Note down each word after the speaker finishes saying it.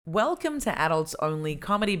Welcome to Adults Only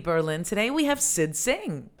Comedy Berlin. Today we have Sid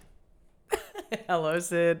Singh. Hello,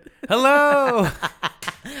 Sid. Hello.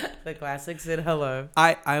 The classic Sid hello.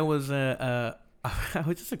 I was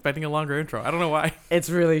just expecting a longer intro. I don't know why. It's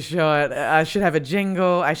really short. I should have a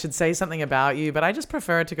jingle. I should say something about you, but I just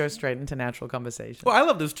prefer to go straight into natural conversation. Well, I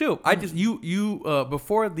love this too. I just you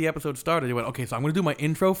before the episode started, you went, okay, so I'm gonna do my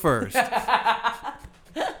intro first. I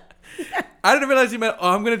didn't realize you meant,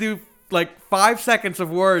 I'm gonna do like 5 seconds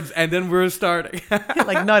of words and then we're starting.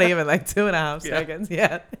 Like not even like 2.5 seconds.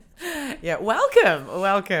 Yeah. Yeah.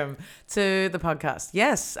 Welcome to the podcast.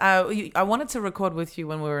 Yes. I wanted to record with you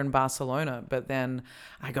when we were in Barcelona, but then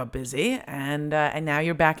I got busy and now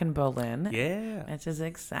you're back in Berlin. Yeah. Which is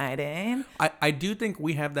exciting. I do think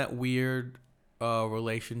we have that weird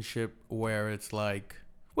relationship where it's like,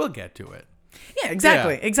 we'll get to it. Yeah,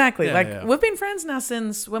 exactly. Yeah. Exactly. Yeah, like yeah. we've been friends now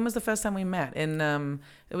since, when was the first time we met? In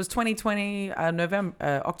it was 2020,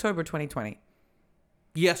 October 2020.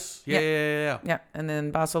 Yes. Yeah. Yeah, and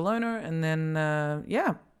then Barcelona, and then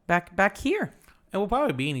back here. And we'll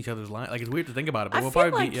probably be in each other's line. Like, it's weird to think about it, but I we'll feel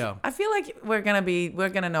probably like be, yeah. I feel like we're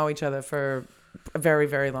gonna know each other for a very,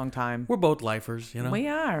 very long time. We're both lifers, you know? We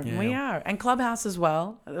are. Yeah. We are. And Clubhouse as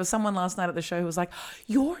well. There was someone last night at the show who was like,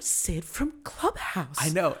 "You're Sid from Clubhouse." I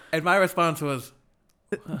know. And my response was,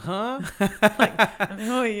 huh?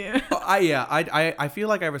 Who are you? I feel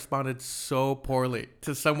like I responded so poorly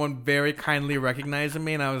to someone very kindly recognizing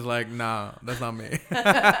me, and I was like, nah, that's not me.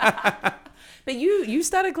 But you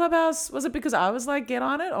started Clubhouse, was it because I was like, get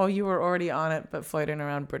on it, or you were already on it but floating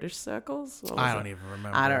around British circles? What was I it? don't even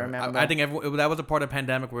remember. I don't remember. I think that was a part of the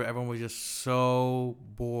pandemic where everyone was just so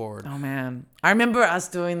bored. Oh man, I remember us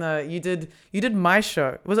doing you did my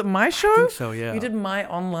show. Was it my show? I think so, yeah. You did my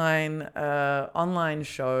online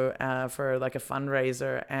show for like a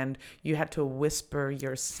fundraiser, and you had to whisper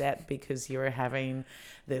your set because you were having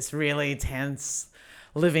this really tense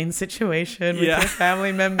living situation with your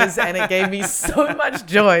family members, and it gave me so much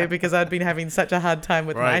joy because I'd been having such a hard time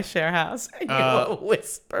with my share house, and you were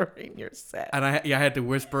whispering your set. And I had to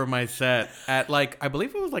whisper my set at I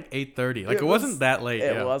believe it was 8:30. It wasn't that late.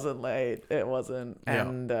 It wasn't late. It wasn't. Yeah.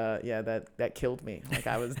 And that killed me. Like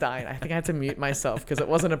I was dying. I think I had to mute myself because it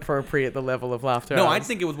wasn't appropriate, the level of laughter. No, I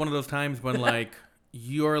think it was one of those times when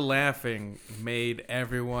your laughing made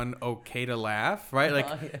everyone okay to laugh, right?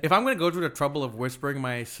 If I'm going to go through the trouble of whispering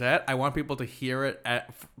my set, I want people to hear it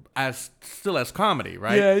as comedy,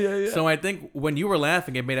 right? Yeah. So I think when you were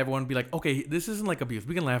laughing, it made everyone be like, okay, this isn't like abuse.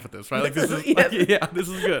 We can laugh at this, right? This is this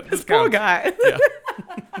is good. This poor counts. guy.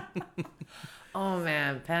 Yeah. Oh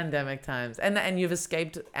man, pandemic times. And you've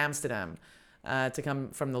escaped Amsterdam to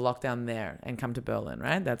come from the lockdown there and come to Berlin,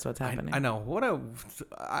 right? That's what's happening. I know.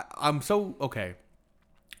 I'm so okay.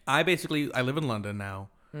 I live in London now.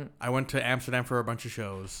 I went to Amsterdam for a bunch of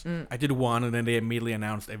shows. I did one, and then they immediately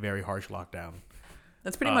announced a very harsh lockdown.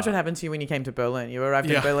 That's pretty much what happened to you when you came to Berlin. You arrived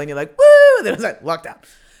in Yeah. Berlin, you're like, woo! Then it was like, lockdown.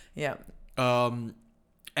 Yeah.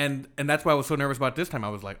 And that's why I was so nervous about this time. I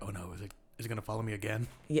was like, oh no, is it gonna follow me again?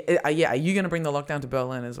 Yeah. Are you going to bring the lockdown to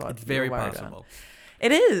Berlin as well? It's very possible.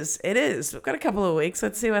 It is. We've got a couple of weeks.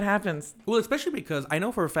 Let's see what happens. Well, especially because I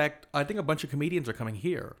know for a fact, I think a bunch of comedians are coming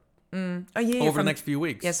here Oh yeah. over the next few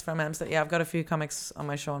weeks. Yes, from Amsterdam. Yeah, I've got a few comics on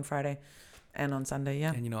my show on Friday and on Sunday.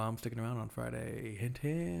 Yeah. And I'm sticking around on Friday. Hint,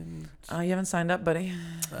 hint. Oh, you haven't signed up, buddy.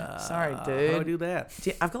 Sorry, dude. How do I do that?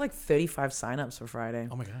 I've got 35 signups for Friday.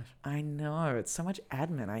 Oh my gosh. I know. It's so much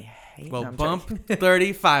admin. I hate it. Well, No, I'm bump joking.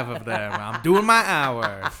 35 of them. I'm doing my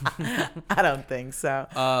hours. I don't think so.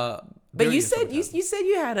 But you said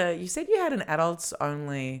you had an adults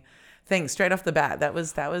only thing straight off the bat. That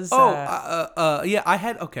was. Yeah. I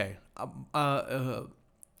had okay.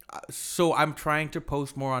 So I'm trying to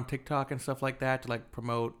post more on TikTok and stuff like that to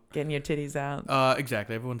promote getting your titties out.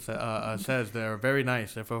 Exactly. Everyone says they're very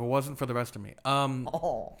nice. If it wasn't for the rest of me, but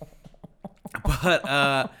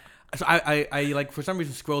so I for some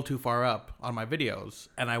reason scrolled too far up on my videos,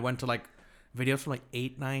 and I went to videos from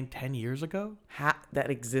 8, 9, 10 years ago. That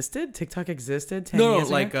existed? TikTok existed 10 No, years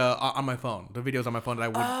ago? on my phone. The videos on my phone that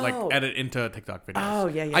I would edit into TikTok videos. Oh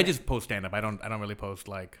yeah. I just post stand up. I don't really post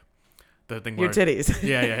the thing Your where titties.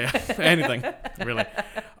 Yeah. Anything, really.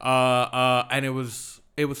 And it was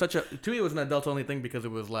such a, to me it was an adult only thing because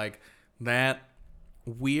it was that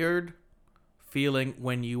weird feeling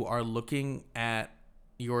when you are looking at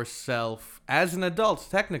yourself as an adult.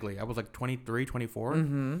 Technically, I was 23, 24.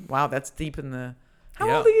 Mm-hmm. Wow, that's deep in the. How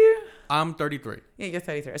Yeah. old are you? I'm 33. Yeah, you're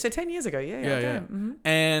 33. So 10 years ago. Yeah. Mm-hmm.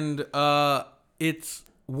 And it's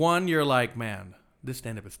one, you're like, man, this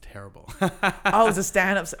stand-up is terrible. Oh, it's a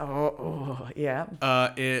stand-up. Yeah.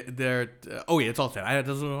 It's all stand.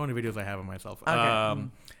 Those are the only videos I have of myself. Okay.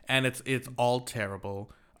 and it's all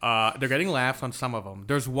terrible. They're getting laughs on some of them.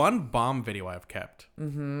 There's one bomb video I've kept.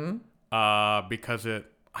 Because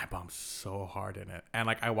I bombed so hard in it, and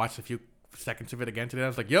like I watched a few seconds of it again today. I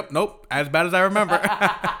was like, "Yep, nope, as bad as I remember."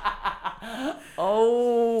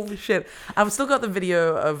 Oh shit! I've still got the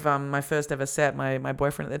video of my first ever set. My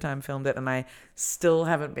boyfriend at the time filmed it, and I still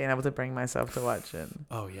haven't been able to bring myself to watch it.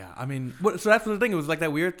 Oh yeah, I mean, so that's the thing. It was like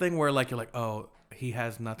that weird thing where like you're like, "Oh, he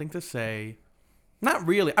has nothing to say." Not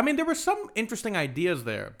really. I mean, there were some interesting ideas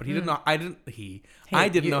there, but he didn't know. I didn't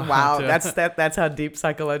know Wow, how to. that's how deep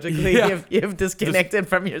psychologically Yeah. you've disconnected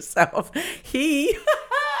from yourself.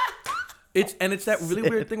 It's that really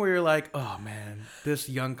weird thing where you're like, oh man, this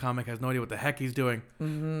young comic has no idea what the heck he's doing.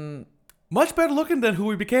 Much better looking than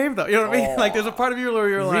who he became, though. You know what I mean? Like, there's a part of you where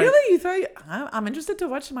you're like, Really? You thought I'm interested to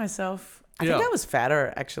watch myself. I think Yeah. I was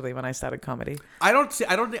fatter actually when I started comedy. I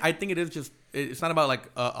think it is just. It's not about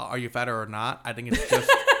like, are you fatter or not? I think it's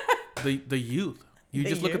just the youth. You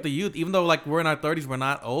just look at the youth. Even though like we're in our 30s, we're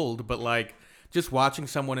not old, but like just watching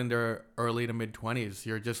someone in their early to mid 20s,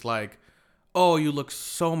 you're just like, oh, you look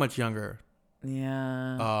so much younger.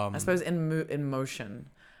 Yeah. I suppose in motion.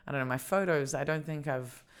 I don't know. My photos. I don't know.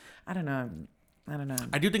 I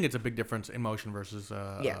do think it's a big difference in motion versus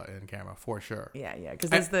in camera for sure. Yeah.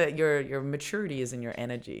 Because there's your maturity is in your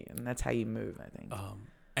energy, and that's how you move. I think.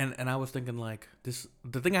 And I was thinking like this.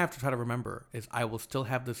 The thing I have to try to remember is I will still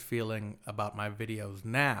have this feeling about my videos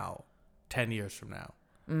now, 10 years from now.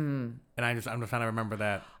 And I'm just trying to remember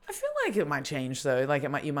that. I feel like it might change though. Like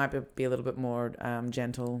you might be a little bit more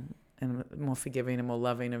gentle and more forgiving and more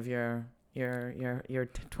loving of your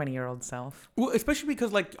 20-year-old self. Well, especially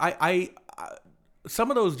because like I some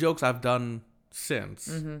of those jokes I've done since,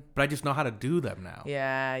 but I just know how to do them now.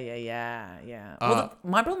 Yeah. Well,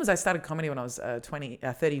 my problem is I started comedy when I was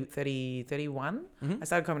 31. I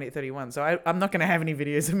started comedy at 31, so I'm not going to have any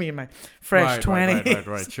videos of me in my fresh 20s.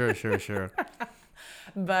 Right. Sure.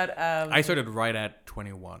 But I started right at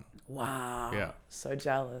 21. Wow. Yeah. So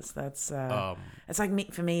jealous. That's it's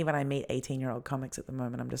like for me when I meet 18-year-old comics at the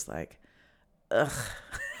moment, I'm just like, ugh.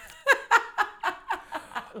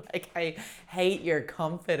 Like, I hate your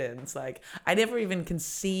confidence. Like, I never even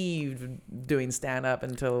conceived doing stand-up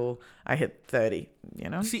until I hit 30, you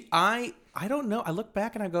know? See, I don't know. I look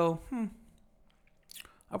back and I go, I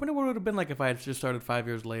wonder what it would have been like if I had just started 5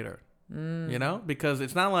 years later. You know? Because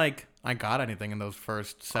it's not like I got anything in those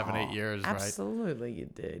first 7-8 years, right? Absolutely you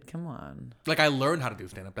did. Come on. Like, I learned how to do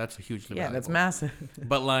stand-up. That's hugely valuable. That's massive.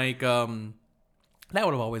 But, like, that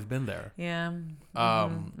would have always been there. Yeah.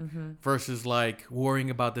 Versus like worrying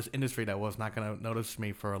about this industry that was not going to notice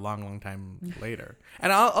me for a long, long time later.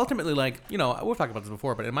 And ultimately, like, you know, we've talked about this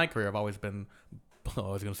before, but in my career, I've always been, I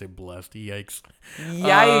was going to say blessed. Yikes.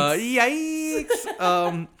 Yikes.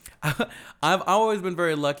 I've always been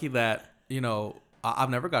very lucky that, you know, I've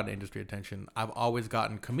never gotten industry attention. I've always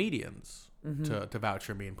gotten comedians to vouch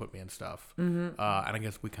for me and put me in stuff. And I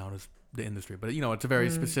guess we count as the industry, but you know, it's a very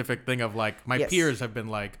specific thing of like my peers have been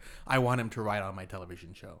like, I want him to write on my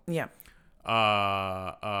television show. Yeah.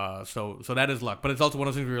 So that is luck, but it's also one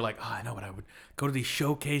of those things where you're like, oh, I know, but I would go to these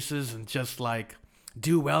showcases and just like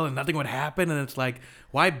do well and nothing would happen. And it's like,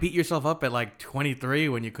 why beat yourself up at like 23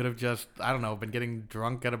 when you could have just, I don't know, been getting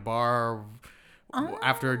drunk at a bar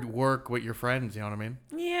after work with your friends, you know what I mean?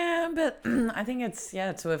 Yeah, but I think it's,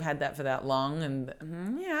 to have had that for that long. And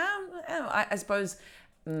I suppose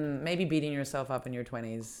maybe beating yourself up in your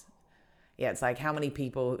 20s. Yeah, it's like how many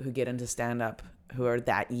people who get into stand-up who are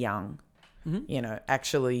that young, you know,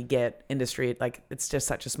 actually get industry. Like, it's just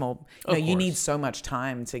such a small, you know, you need so much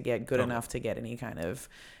time to get good enough to get any kind of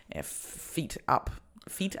feet up.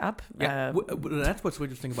 Yeah, that's what's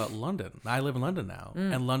interesting about London. I live in London now,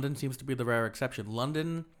 and London seems to be the rare exception.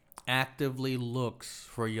 London actively looks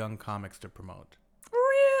for young comics to promote.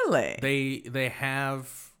 Really? They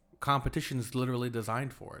have competitions literally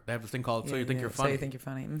designed for it. They have this thing called So You Think You're Funny. So You Think You're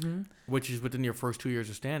Funny. Mm-hmm. Which is within your first 2 years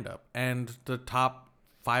of stand-up. And the top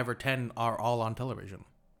 5 or 10 are all on television.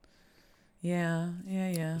 Yeah.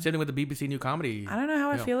 Same thing with the BBC New Comedy. I don't know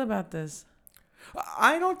how I feel about this.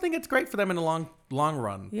 I don't think it's great for them in the long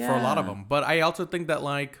run for a lot of them. But I also think that,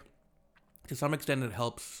 like, to some extent it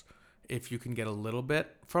helps if you can get a little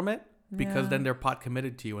bit from it. Because then they're pot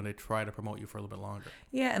committed to you and they try to promote you for a little bit longer.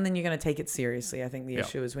 Yeah, and then you're going to take it seriously. I think the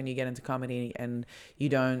issue is when you get into comedy and you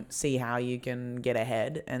don't see how you can get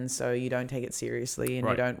ahead. And so you don't take it seriously and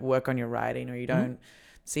you don't work on your writing or you don't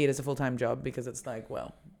see it as a full-time job because it's like,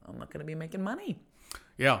 well, I'm not going to be making money.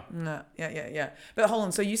 Yeah. No. Yeah. But hold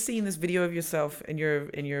on. So you seen this video of yourself in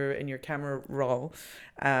your camera roll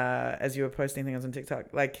as you were posting things on TikTok.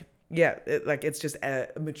 Like, yeah, it's just a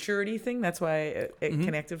maturity thing. That's why it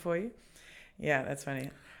connected for you. Yeah, that's funny.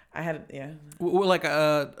 I had Like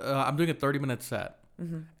I'm doing a 30-minute set.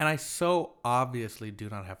 And I so obviously do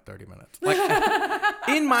not have 30 minutes. Like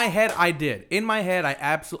in my head, I did. In my head, I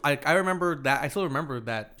absolutely. I remember that. I still remember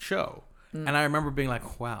that show, and I remember being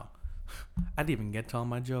like, "Wow, I didn't even get to all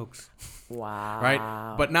my jokes." Wow.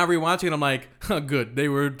 Right. But now rewatching it, I'm like, oh, "Good, they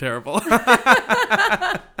were terrible."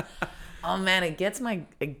 Oh man, it gets my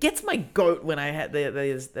goat when I had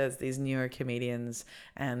there's these newer comedians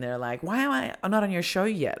and they're like, "Why am I not on your show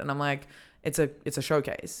yet?" And I'm like, It's a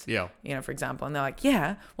showcase. Yeah. You know, for example. And they're like,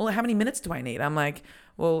 yeah, well, how many minutes do I need? I'm like,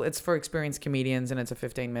 well, it's for experienced comedians and it's a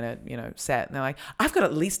 15-minute, set. And they're like, I've got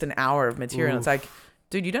at least an hour of material. It's like,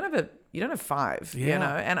 dude, you don't have 5,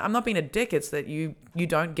 Yeah. And I'm not being a dick. It's that you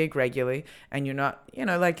don't gig regularly and you're not,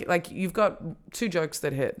 like you've got 2 jokes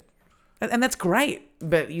that hit. And that's great,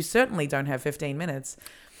 but you certainly don't have 15 minutes.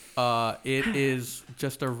 It is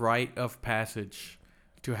just a rite of passage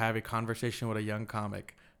to have a conversation with a young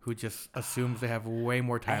comic who just assumes they have way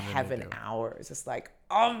more time than they do. An hour. It's just like,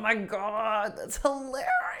 oh my God, that's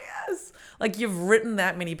hilarious. Like, you've written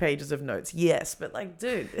that many pages of notes. Yes, but like,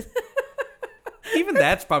 dude. Even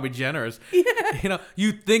that's probably generous. Yeah.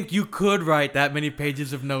 You think you could write that many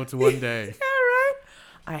pages of notes one day. Yeah, right?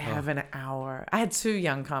 I have an hour. I had 2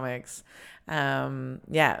 young comics.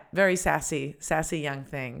 Very sassy young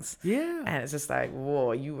things. Yeah. And it's just like,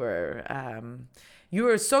 whoa, you were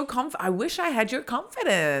so I wish I had your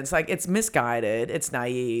confidence. Like, it's misguided, it's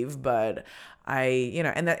naive, but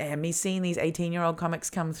and me seeing these 18-year-old comics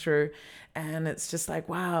come through, and it's just like,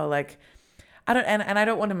 wow, like, I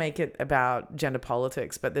don't want to make it about gender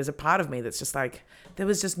politics, but there's a part of me that's just like, there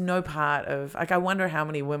was just no part of, like, I wonder how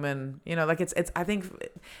many women, I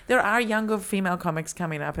think there are younger female comics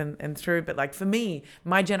coming up and through, but like, for me,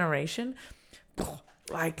 my generation,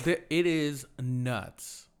 like, it is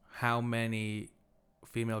nuts how many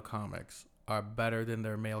female comics are better than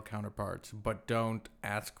their male counterparts, but don't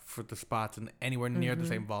ask for the spots in anywhere near the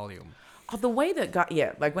same volume. Oh, the way that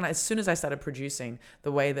like as soon as I started producing,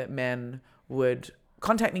 the way that men would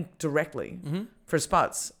contact me directly for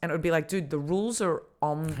spots, and it would be like, dude, the rules are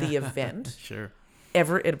on the event. Sure.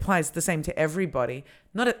 It applies the same to everybody.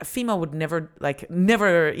 Not a female would never. I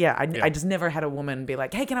just never had a woman be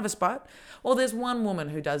like, hey, can I have a spot? Well, there's one woman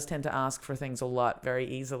who does tend to ask for things a lot very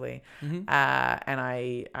easily. And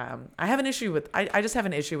I have an issue with, I just have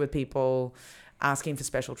an issue with people asking for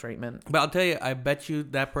special treatment. But I'll tell you, I bet you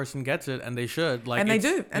that person gets it, and they should. Like, and they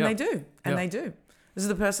do. This is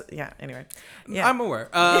the person. Yeah. Anyway. Yeah. I'm aware.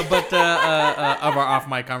 But of our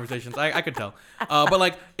off-mic conversations, I could tell. But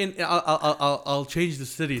like, I'll change the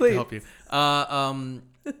city to help you. I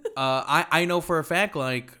know for a fact,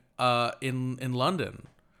 like, in London,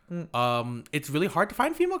 it's really hard to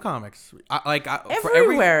find female comics.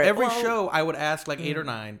 Everywhere. For every show, I would ask like 8 or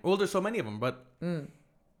 9. Well, there's so many of them, but.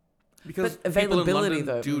 Because availability, people in London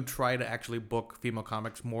though, do try to actually book female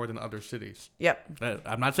comics more than other cities. Yep.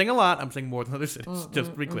 I'm not saying a lot. I'm saying more than other cities.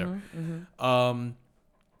 Just to be clear. A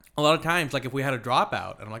lot of times, like, if we had a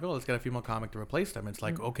dropout, and I'm like, oh, let's get a female comic to replace them. It's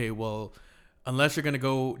like, okay, well, unless you're gonna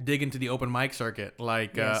go dig into the open mic circuit,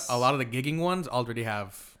 like Yes. a lot of the gigging ones already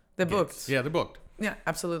have. They're gigs. booked. Yeah, they're booked. Yeah,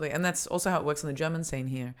 absolutely. And that's also how it works in the German scene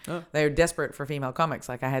here. Oh. They're desperate for female comics.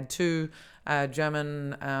 Like, I had 2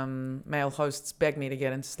 German male hosts beg me to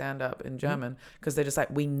get into stand-up in German because they're just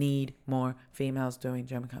like, we need more females doing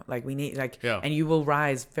German comics. Like, we need, like, and you will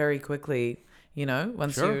rise very quickly,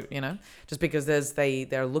 once just because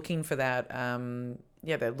they're looking for that,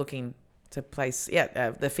 they're looking to place,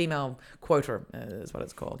 the female quota is what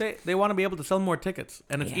it's called. They want to be able to sell more tickets,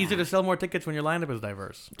 and it's easier to sell more tickets when your lineup is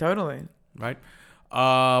diverse. Totally. Right?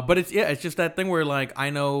 But it's just that thing where, like,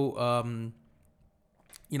 I know,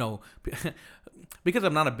 because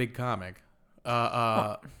I'm not a big comic.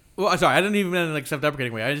 Well, sorry, I didn't even mean in like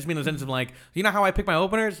self-deprecating way. I just mean in the sense of, like, you know how I pick my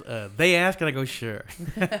openers? They ask and I go, sure.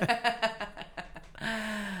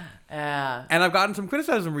 And I've gotten some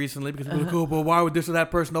criticism recently because people go, but why would this or that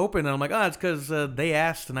person open? And I'm like, it's because they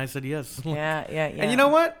asked and I said yes. Yeah. And you know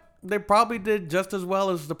what? They probably did just as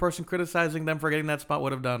well as the person criticizing them for getting that spot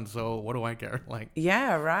would have done. So what do I care? Like,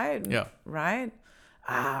 yeah, right. Yeah. Right.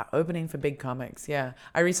 Opening for big comics. Yeah.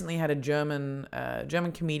 I recently had a German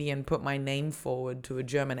comedian put my name forward to a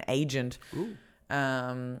German agent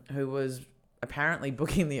who was apparently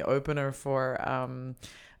booking the opener for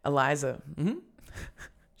Eliza. Mm-hmm.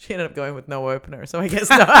 She ended up going with no opener, so I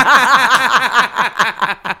guess no.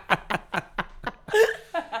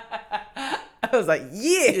 I was like,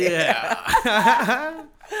 yeah.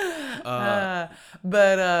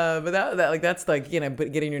 but that like that's like, you know,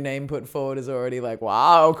 but getting your name put forward is already like,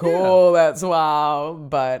 wow, cool, that's wow.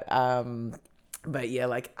 But yeah,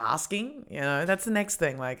 like asking, you know, that's the next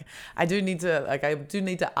thing. Like I do need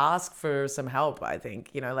to ask for some help, I think,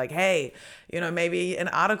 you know, like, hey, you know, maybe an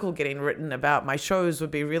article getting written about my shows would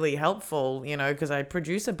be really helpful, you know, because I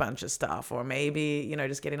produce a bunch of stuff. Or maybe, you know,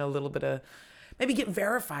 just getting a little bit of, maybe get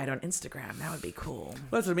verified on Instagram. That would be cool.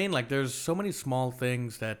 Well, that's what I mean. Like, there's so many small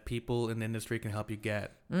things that people in the industry can help you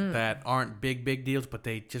get that aren't big deals, but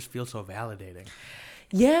they just feel so validating.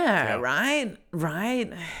 Yeah. Right.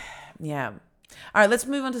 Yeah. All right, let's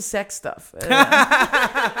move on to sex stuff.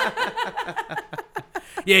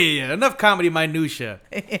 Yeah. Enough comedy minutia.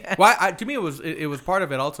 Yeah. Well, to me, it was part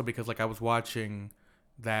of it also because like I was watching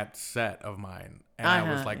that set of mine, and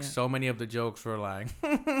I was like, so many of the jokes were like,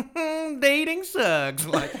 dating sucks.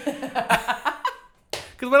 Like,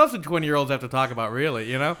 because what else do 20-year-olds have to talk about, really?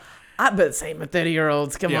 You know. But same with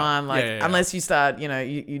 30-year-olds. Come on, like unless you start, you know,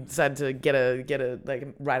 you decide to get a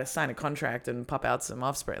like sign a contract and pop out some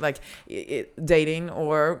offspring, like dating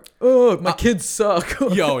or my kids suck.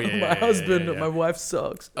 My husband, my wife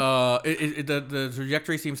sucks. The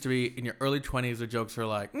trajectory seems to be in your early 20s. The jokes are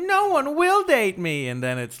like, no one will date me, and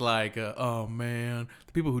then it's like, oh man,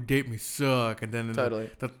 the people who date me suck, and then totally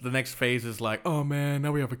the next phase is like, oh man,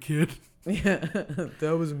 now we have a kid. Yeah,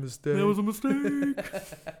 that was a mistake.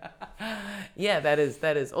 Yeah, that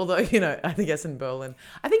is. Although, you know, I guess in Berlin,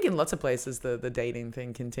 I think in lots of places the dating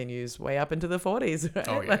thing continues way up into the 40s. Right?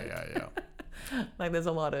 Oh yeah. Like there's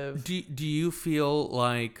a lot of. Do you feel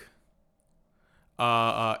like,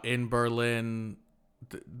 in Berlin,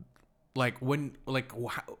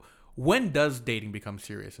 when does dating become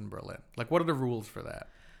serious in Berlin? Like, what are the rules for that?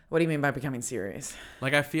 What do you mean by becoming serious?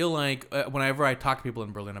 Like, I feel like whenever I talk to people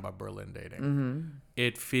in Berlin about Berlin dating,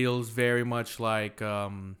 it feels very much like,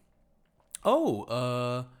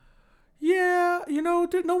 yeah, you know,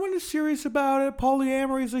 no one is serious about it.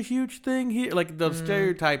 Polyamory is a huge thing here. Like, the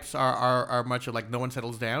stereotypes are much of, like, no one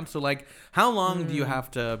settles down. So, like, how long do you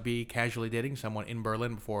have to be casually dating someone in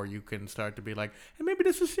Berlin before you can start to be like, hey, maybe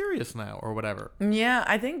this is serious now or whatever? Yeah,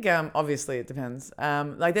 I think, obviously it depends.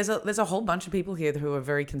 Like, there's a whole bunch of people here who are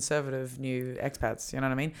very conservative new expats, you know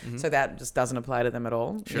what I mean? So that just doesn't apply to them at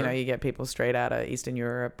all. Sure. You know, you get people straight out of Eastern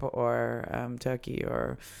Europe or Turkey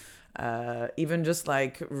or... even just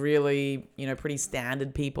like really, you know, pretty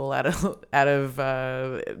standard people out of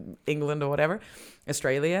England or whatever,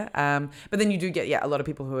 Australia. But then you do get a lot of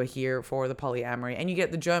people who are here for the polyamory, and you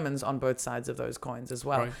get the Germans on both sides of those coins as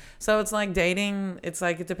well. Right. So it's like dating. It's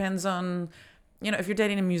like it depends on, you know, if you're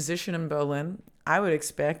dating a musician in Berlin, I would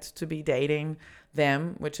expect to be dating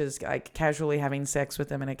them, which is like casually having sex with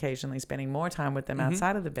them and occasionally spending more time with them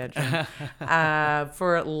outside of the bedroom,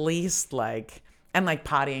 for at least like. And like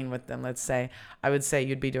partying with them, let's say, I would say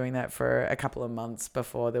you'd be doing that for a couple of months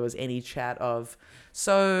before there was any chat of,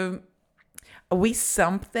 so are we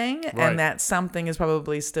something? Right. And that something is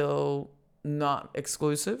probably still not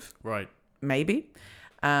exclusive. Right. Maybe.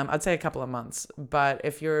 I'd say a couple of months. But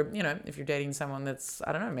if you're dating someone that's,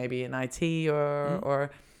 I don't know, maybe in IT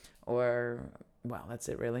or well, that's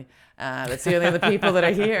it really. That's the only other people that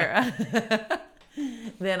are here.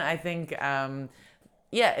 Then I think...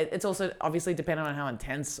 yeah, it's also obviously dependent on how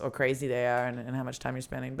intense or crazy they are and how much time you're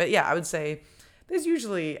spending. But yeah, I would say there's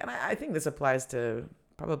usually, and I think this applies to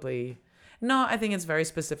probably, no, I think it's very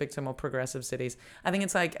specific to more progressive cities. I think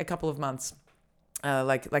it's like a couple of months,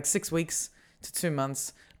 like 6 weeks to 2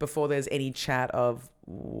 months before there's any chat of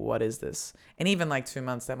what is this? And even like 2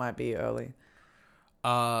 months, that might be early. Do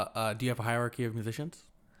you have a hierarchy of musicians?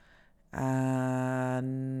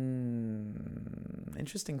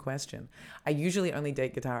 Interesting question. I usually only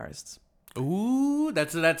date guitarists. Ooh,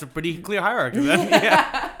 that's a pretty clear hierarchy then.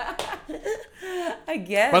 Yeah. I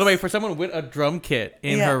guess. By the way, for someone with a drum kit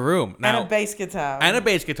in her room now, and a bass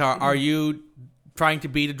guitar, are you trying to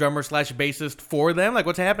be the drummer / bassist for them? Like,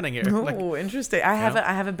 what's happening here? Oh, interesting. I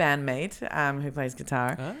have a bandmate who plays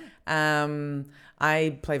guitar.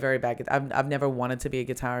 I play very bad guitar. I've never wanted to be a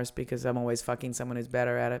guitarist because I'm always fucking someone who's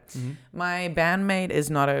better at it. My bandmate is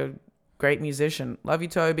not a great musician. Love you,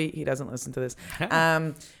 Toby. He doesn't listen to this.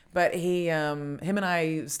 But him and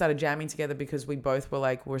I started jamming together because we both were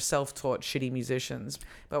like, we're self-taught shitty musicians.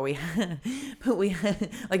 But we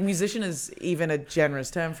like, musician is even a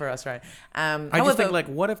generous term for us, right? I just think, like,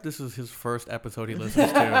 what if this is his first episode he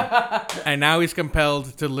listens to, and now he's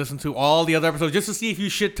compelled to listen to all the other episodes just to see if you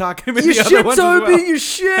shit talk him in the other ones as well. You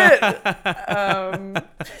shit, Toby, you shit.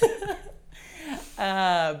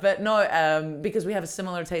 But no, because we have a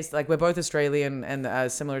similar taste. Like we're both Australian and a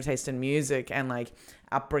similar taste in music and like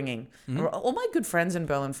upbringing. All my good friends in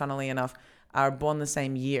Berlin, funnily enough, are born the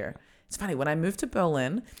same year. It's funny, when I moved to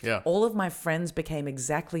Berlin, all of my friends became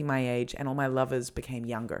exactly my age and all my lovers became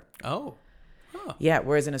younger. Oh. Huh. Yeah,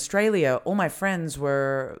 whereas in Australia, all my friends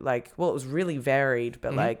were like, well, it was really varied,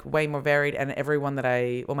 but like way more varied. And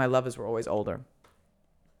all my lovers were always older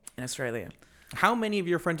in Australia. How many of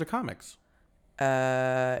your friends are comics?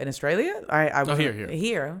 In Australia? I was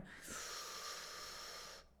here.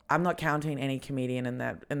 I'm not counting any comedian in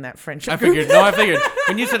that friendship. I figured. No, I figured.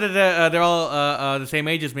 When you said that they're all the same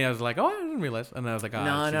age as me, I was like, oh, I didn't realize. And then I was like, oh,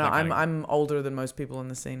 no, I'm older than most people in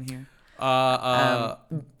the scene here.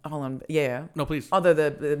 Hold on, yeah. No, please. Oh,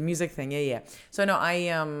 the music thing, yeah. So no,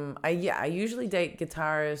 I usually date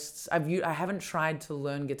guitarists. I haven't tried to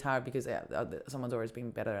learn guitar because someone's always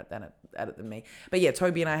been better at it than me. But yeah,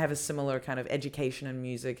 Toby and I have a similar kind of education in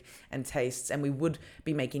music and tastes, and we would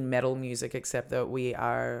be making metal music, except that we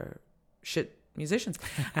are shit musicians.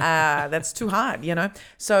 That's too hard, you know.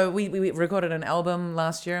 So we recorded an album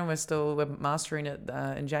last year and we're mastering it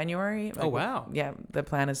in January. Oh wow. Yeah, the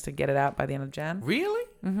plan is to get it out by the end of Jan. Really?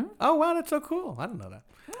 Mm-hmm. Oh wow, that's so cool. I didn't know that.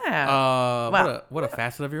 Yeah. What a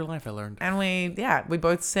facet of your life I learned. And we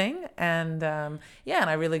both sing and and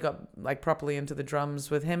I really got like properly into the drums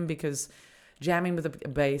with him because jamming with a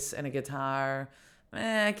bass and a guitar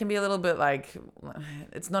it can be a little bit like,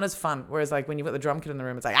 it's not as fun. Whereas like when you've got the drum kit in the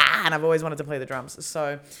room, it's like, and I've always wanted to play the drums.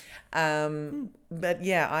 So, but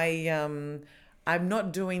yeah, I'm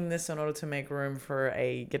not doing this in order to make room for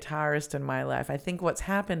a guitarist in my life. I think what's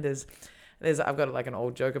happened is I've got like an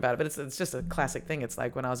old joke about it, but it's just a classic thing. It's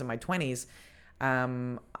like when I was in my 20s,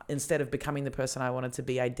 instead of becoming the person I wanted to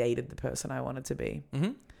be, I dated the person I wanted to be.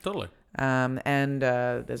 Mm-hmm. Totally. And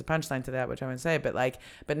there's a punchline to that, which I won't say,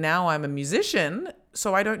 but now I'm a musician,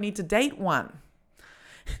 so I don't need to date one.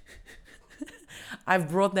 I've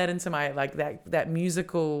brought that into my, like, that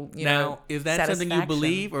musical, now, is that something you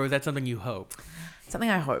believe or is that something you hope? Something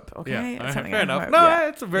I hope, okay? Yeah, something fair I enough. hope. No,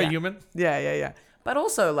 it's very human. Yeah. But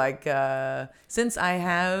also, like, since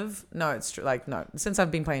I've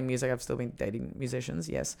been playing music, I've still been dating musicians,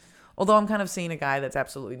 yes. Although I'm kind of seeing a guy that's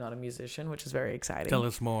absolutely not a musician, which is very exciting. Tell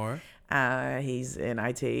us more. He's in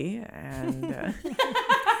IT, and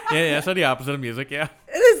yeah. So the opposite of music, yeah.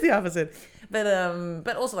 It is the opposite,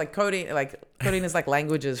 but also like coding is like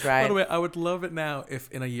languages, right? By the way, I would love it now if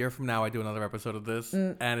in a year from now I do another episode of this,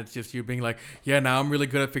 and it's just you being like, yeah, now I'm really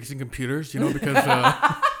good at fixing computers, you know, because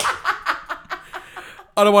I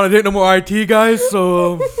don't want to date no more IT guys,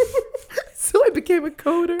 so. So I became a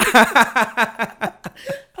coder.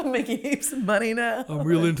 I'm making heaps of money now. I'm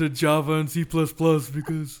real into Java and C++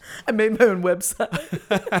 because I made my own website.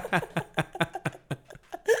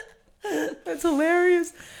 That's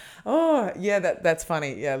hilarious. Oh, yeah, that's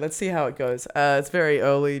funny. Yeah, let's see how it goes. It's very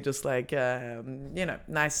early, just like,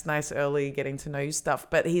 nice early getting to know you stuff.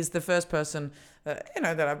 But he's the first person,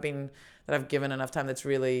 that I've given enough time that's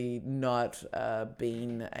really not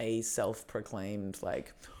been a self-proclaimed,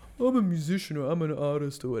 like, I'm a musician or I'm an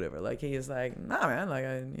artist or whatever. Like he is like, nah, man. Like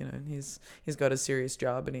he's got a serious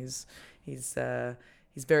job and he's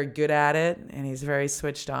very good at it and he's very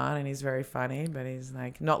switched on and he's very funny. But he's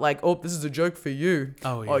like not like, oh, this is a joke for you.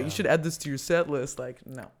 Oh, yeah. Oh, you should add this to your set list. Like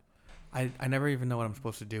no. I never even know what I'm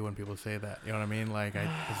supposed to do when people say that. You know what I mean? Like I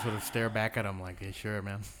just sort of stare back at them like, yeah, sure,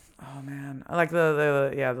 man. Oh man, like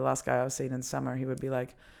the last guy I was seeing in summer, he would be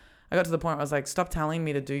like, I got to the point where I was like, stop telling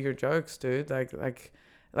me to do your jokes, dude.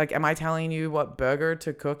 Like, am I telling you what burger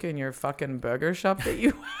to cook in your fucking burger shop that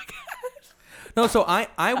you work at? No, so I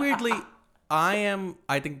am,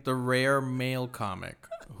 I think, the rare male comic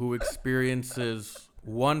who experiences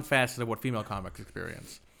one facet of what female comics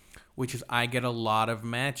experience, which is I get a lot of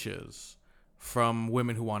matches from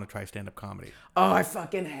women who want to try stand-up comedy. Oh, I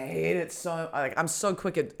fucking hate it so. Like, I'm so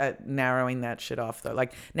quick at narrowing that shit off, though.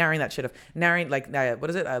 Like, narrowing, like, what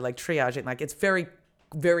is it? Like, triaging. Like, it's very,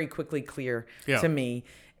 very quickly clear to me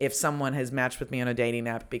if someone has matched with me on a dating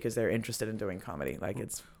app because they're interested in doing comedy. Like,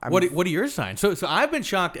 it's... What are your signs? So I've been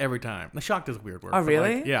shocked every time. Shocked is a weird word. Oh,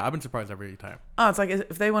 really? Like, yeah, I've been surprised every time. Oh, it's like,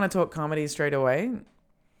 if they want to talk comedy straight away,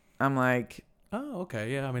 I'm like... Oh,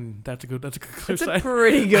 okay. Yeah, I mean, that's a good clear sign. It's a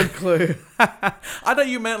pretty good clue. I thought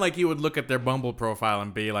you meant like you would look at their Bumble profile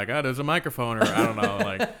and be like, oh, there's a microphone, or I don't know,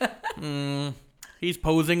 like, he's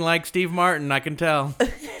posing like Steve Martin, I can tell.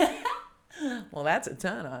 Well, that's a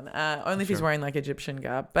turn on. Only if he's wearing like Egyptian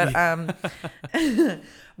garb. But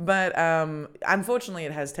unfortunately,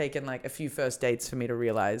 it has taken like a few first dates for me to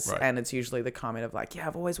realize. Right. And it's usually the comment of like, yeah,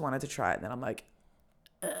 I've always wanted to try it. And then I'm like,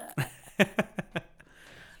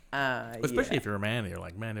 Especially if you're a man, you're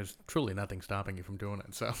like, man, there's truly nothing stopping you from doing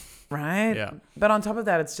it. So right. yeah. But on top of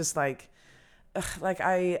that, it's just like,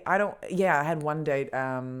 I don't. Yeah, I had one date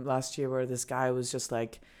last year where this guy was just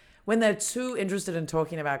like, when they're too interested in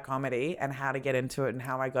talking about comedy and how to get into it and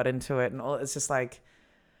how I got into it and all, it's just like,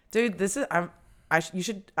 dude, this is I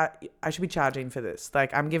should be charging for this.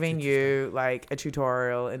 Like, I'm giving you like a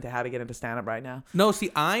tutorial into how to get into stand up right now. No,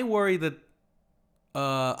 see, I worry that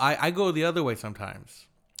I go the other way sometimes,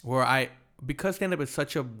 where because stand up is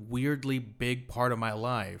such a weirdly big part of my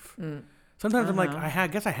life. Sometimes I'm like, I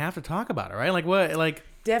guess I have to talk about it, right? Like what? Like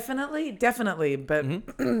definitely. But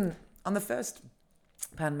on the first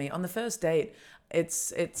date,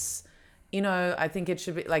 it's. I think it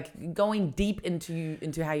should be like going deep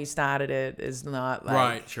into how you started it is not like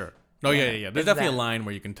right. Sure. No, yeah. There's definitely a that. line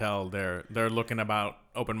where you can tell they're looking about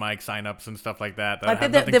open mic signups and stuff like that. Like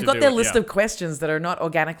they've got their list of questions that are not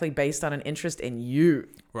organically based on an interest in you.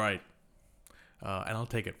 Right. And I'll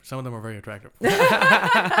take it. Some of them are very attractive.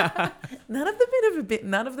 None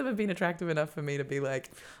of them have been attractive enough for me to be like,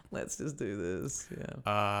 let's just do this.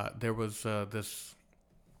 Yeah. There was this.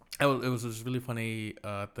 It was this really funny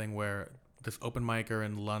thing where this open micer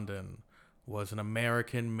in London was an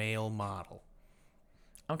American male model.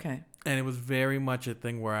 Okay. And it was very much a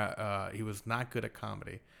thing where he was not good at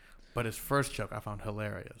comedy. But his first joke I found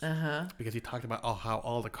hilarious. Because he talked about how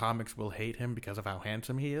all the comics will hate him because of how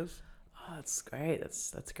handsome he is. Oh, that's great.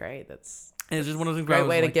 That's great. And it's just one of those things great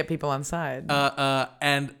way to get people on side.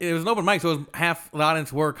 And it was an open mic, so it was half the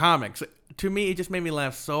audience were comics. To me, it just made me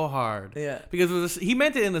laugh so hard. Yeah. Because he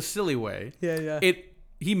meant it in a silly way. Yeah.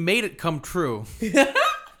 He made it come true.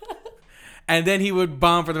 And then he would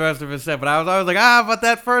bomb for the rest of his set. But I was like, but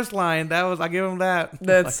that first line, I give him that.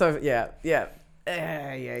 That's so, yeah. There's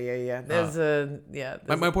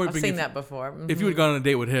my point I've being, seen that before. If you had gone on a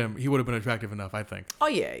date with him, he would have been attractive enough, I think. Oh,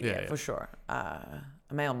 yeah, for sure. A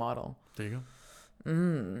male model. There you go.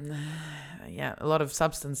 Yeah, a lot of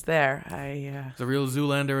substance there. It's a real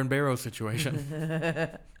Zoolander and Barrow situation.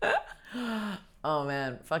 Oh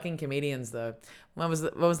man, fucking comedians though. When was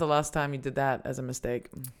the last time you did that as a mistake?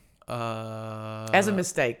 As a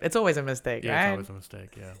mistake, it's always a mistake, yeah, right? It's always a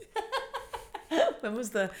mistake. Yeah. When was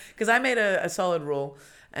because I made a solid rule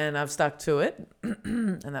and I've stuck to it,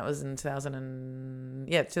 and that was in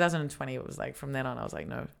 2020. It was like from then on, I was like,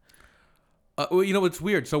 no. Well, it's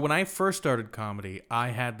weird. So when I first started comedy, I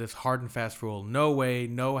had this hard and fast rule: no way,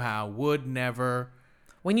 no how, would never.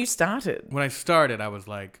 When you started? When I started, I was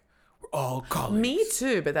like, we're all colleagues. Me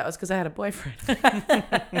too, but that was because I had a boyfriend.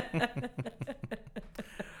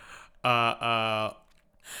 And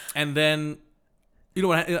then,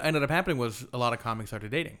 what ended up happening was a lot of comics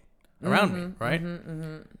started dating around me, right?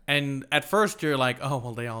 And at first you're like, oh,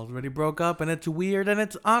 well, they already broke up and it's weird and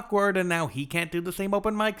it's awkward and now he can't do the same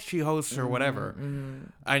open mic she hosts or whatever.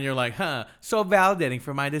 And you're like, so validating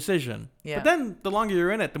for my decision. Yeah. But then the longer you're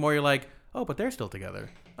in it, the more you're like, oh, but they're still together.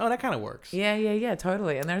 Oh, that kind of works. Yeah,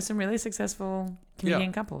 totally. And there's some really successful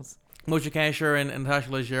comedian couples. Moshe Kasher and Natasha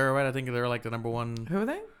Leggero, right? I think they're like the number one. Who are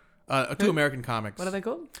they? Two American comics. What are they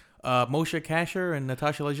called? Moshe Kasher and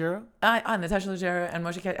Natasha Leggero. Natasha Leggero and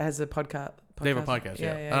Moshe Kasher has a podcast. They have a podcast,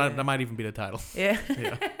 yeah. That might even be the title. Yeah.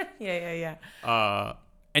 Yeah.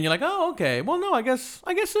 And you're like, oh, okay. Well, no, I guess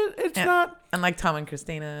it's not. And like Tom and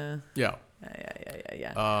Christina. Yeah.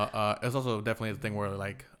 Yeah. It's also definitely a thing where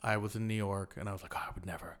like I was in New York and I was like, oh, I would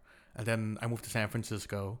never. And then I moved to San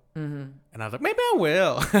Francisco, and I was like, maybe I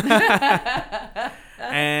will.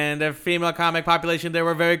 And the female comic population, they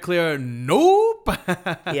were very clear, nope.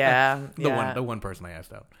 The one person I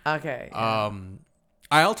asked out. Okay. Yeah.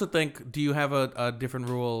 I also think, do you have a different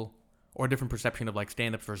rule or a different perception of like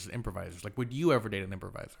stand-ups versus improvisers? Like, would you ever date an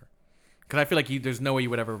improviser? Because I feel like there's no way you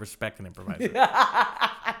would ever respect an improviser.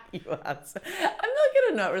 I'm not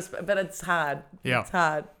gonna not respect, but it's hard. Yeah. It's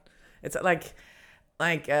hard. It's like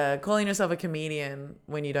calling yourself a comedian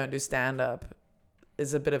when you don't do stand-up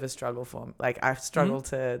is a bit of a struggle for me. Like, I struggle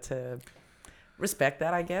to respect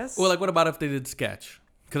that, I guess. Well, like, what about if they did sketch?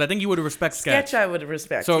 Because I think you would respect sketch. Sketch I would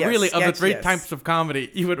respect. So yes, really, sketch, of the three types of comedy,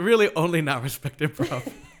 you would really only not respect improv.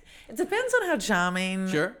 It depends on how charming.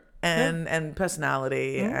 Sure. And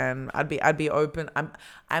personality, and I'd be open.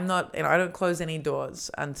 I'm not, I don't close any doors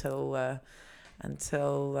until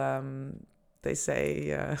they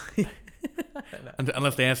say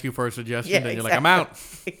unless they ask you for a suggestion, then you're like, I'm out.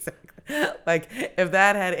 Exactly. Like, if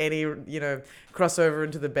that had any crossover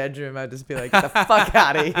into the bedroom, I'd just be like, the fuck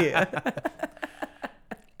out of here.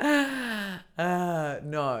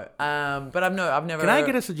 No. But I've never. Can I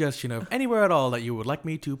get a suggestion of anywhere at all that you would like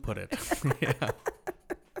me to put it? Yeah.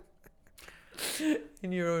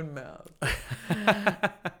 in your own mouth.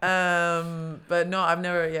 But no, I've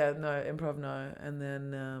never. Yeah, no improv. No, and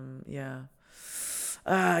then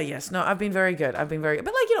yes, no, I've been very good. But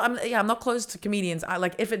like, I'm not close to comedians. I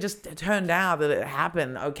like if it just turned out that it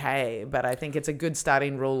happened, okay. But I think it's a good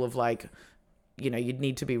starting rule of like, you'd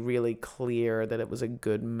need to be really clear that it was a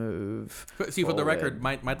good move. See, for the record,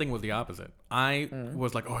 my thing was the opposite. I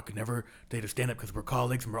was like, I could never date a stand-up because we're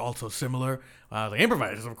colleagues and we're all so similar. I was like,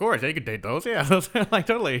 improvisers, of course. Yeah, you could date those. Yeah, like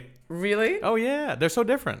totally. Really? Oh, yeah. They're so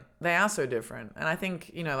different. They are so different. And I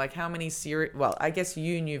think, like how many serious... Well, I guess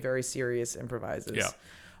you knew very serious improvisers. Yeah.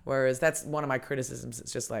 Whereas that's one of my criticisms.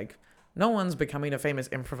 It's just like... No one's becoming a famous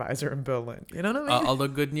improviser in Berlin. You know what I mean? Although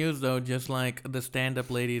good news, though, just like the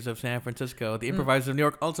stand-up ladies of San Francisco, the improvisers of New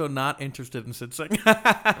York also not interested in sitting.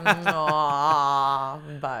 Aww,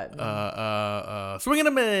 but... Swinging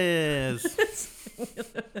a miss.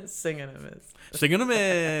 Singing a miss. Singing a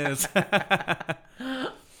miss.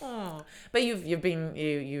 Oh. But you've been...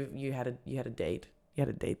 You had a date. You had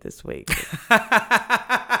a date this week.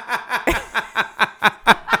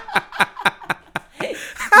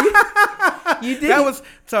 You did.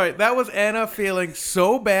 That was Anna feeling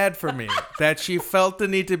so bad for me that she felt the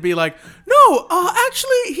need to be like, no,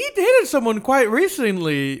 actually, he dated someone quite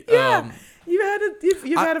recently. Yeah,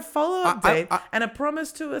 you've had a follow-up date and a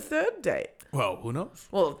promise to a third date. Well, who knows?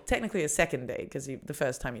 Well, technically a second date because the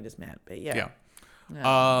first time you just met, but yeah.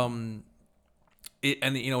 It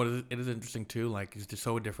is interesting too. Like, it's just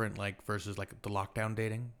so different. Like versus like the lockdown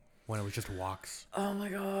dating when it was just walks. Oh my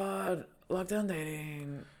god, lockdown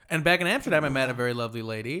dating. And back in Amsterdam, I met a very lovely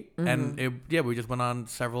lady, and we just went on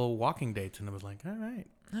several walking dates, and it was like, all right.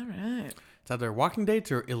 It's either walking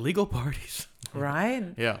dates or illegal parties. Right?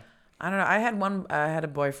 Yeah. I don't know. I had a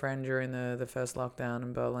boyfriend during the first lockdown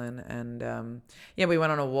in Berlin, and we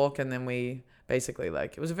went on a walk, and then we basically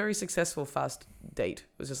it was a very successful fast date.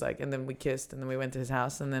 It was just like, and then we kissed, and then we went to his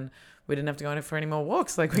house, and then we didn't have to go for any more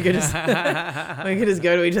walks. Like we could just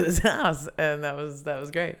go to each other's house, and that was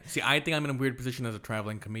great. See, I think I'm in a weird position as a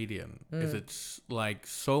traveling comedian. Is it's like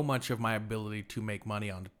so much of my ability to make money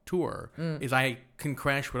on the tour is I can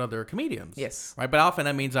crash with other comedians. Yes. Right, but often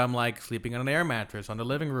that means I'm like sleeping on an air mattress on the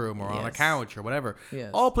living room or on a couch or whatever. Yes.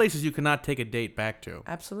 All places you cannot take a date back to.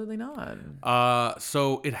 Absolutely not.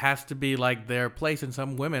 So it has to be like their place, and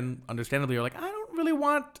some women, understandably, are like, I don't really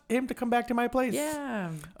want him to come back to my place.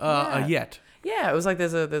 Yeah. Yet. Yeah, it was like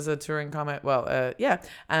there's a touring comic. Well,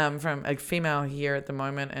 from a female here at the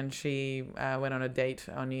moment, and she went on a date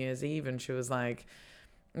on New Year's Eve, and she was like,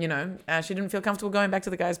 she didn't feel comfortable going back to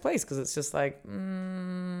the guy's place because it's just like, Yeah.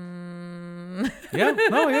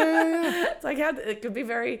 No. Yeah. It's like it could be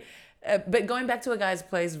very, but going back to a guy's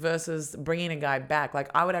place versus bringing a guy back, like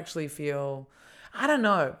I would actually feel. I don't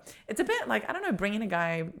know. It's a bit like, I don't know, bringing a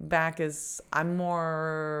guy back is, I am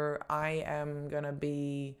going to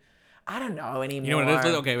be, I don't know anymore. You know what it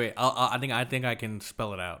is? Okay, wait. I think I can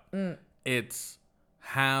spell it out. It's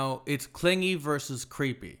clingy versus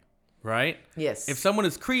creepy, right? Yes. If someone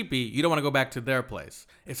is creepy, you don't want to go back to their place.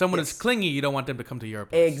 If someone is clingy, you don't want them to come to your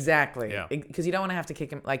place. Exactly. Yeah. Because you don't want to have to kick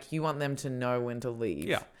them, like you want them to know when to leave.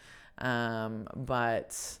 Yeah.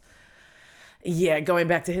 But... Yeah, going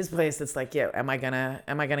back to his place, it's like, am I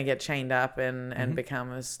gonna get chained up and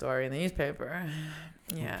become a story in the newspaper?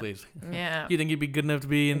 Yeah, please. Yeah. You think you'd be good enough to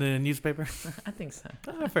be in the newspaper? I think so.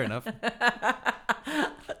 Fair enough.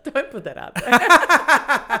 Don't put that out there.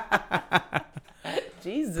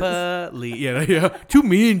 Jesus. Yeah. Too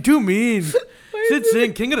mean.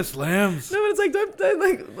 Sid, king of the slams. No, but it's like don't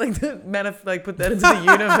put that into the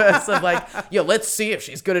universe of like, let's see if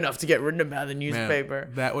she's good enough to get written about in the newspaper.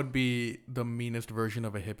 Man, that would be the meanest version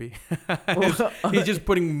of a hippie. He's just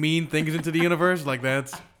putting mean things into the universe. Like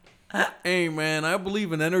that's, hey man, I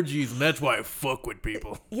believe in energies, and that's why I fuck with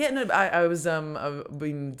people. Yeah, no, I was I've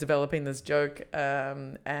been developing this joke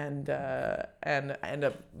and I end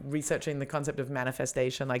up researching the concept of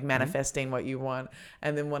manifestation, like manifesting what you want,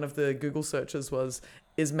 and then one of the Google searches was,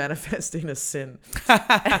 is manifesting a sin?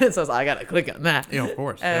 And so I gotta click on that. Yeah, of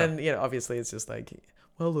course. And obviously it's just like,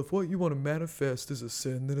 well, if what you want to manifest is a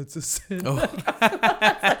sin, then it's a sin. Oh.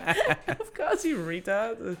 Of course, you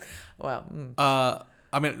retard. Wow.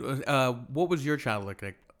 I mean, what was your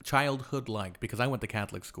childhood like? Because I went to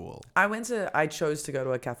Catholic school. I chose to go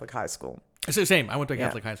to a Catholic high school. It's the same. I went to a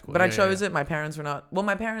Catholic high school. But I chose it. My parents were not. Well,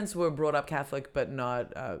 my parents were brought up Catholic, but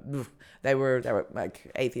not. They were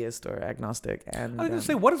like atheist or agnostic. And I was going to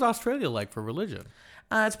say, what is Australia like for religion?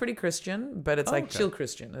 It's pretty Christian, but it's like okay. chill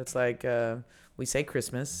Christian. It's like we say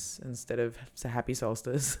Christmas instead of happy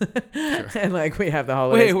solstice, and like we have the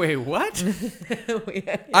holidays. Wait, what?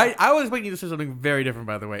 I was expecting you to say something very different,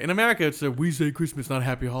 by the way. In America, it's we say Christmas, not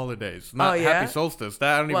happy holidays, not happy solstice.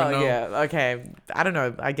 That I don't even know. Yeah, okay. I don't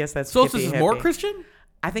know. I guess that's Solstice is more hippie. Christian?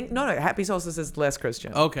 I think no. Happy solstice is less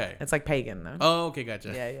Christian. Okay. It's like pagan though. Oh, okay,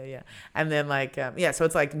 gotcha. Yeah. And then like so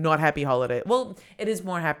it's like not happy holiday. Well, it is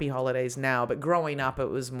more happy holidays now, but growing up it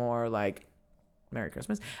was more like Merry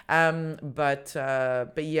Christmas. But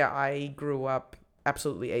yeah, I grew up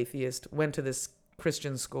absolutely atheist. Went to this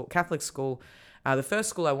Christian school, Catholic school. The first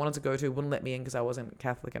school I wanted to go to wouldn't let me in because I wasn't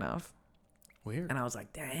Catholic enough. Weird. And I was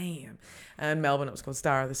like, damn. And Melbourne, it was called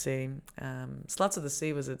Star of the Sea. Sluts of the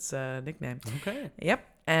Sea was its nickname. Okay. Yep.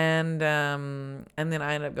 And then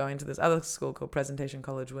I ended up going to this other school called Presentation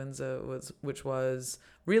College Windsor, which was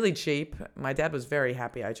really cheap. My dad was very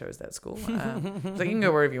happy I chose that school. He was like, you can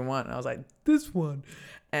go wherever you want. And I was like, this one.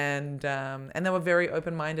 And they were very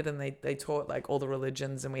open-minded, and they taught like all the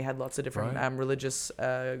religions, and we had lots of different religious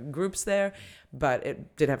groups there. But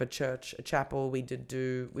it did have a chapel. We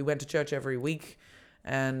went to church every week,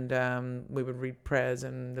 and we would read prayers,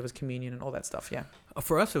 and there was communion and all that stuff. Yeah.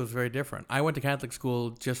 For us, it was very different. I went to Catholic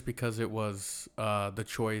school just because it was the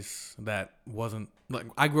choice that wasn't like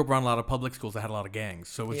I grew up around a lot of public schools that had a lot of gangs,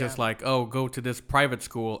 so it was just like, oh, go to this private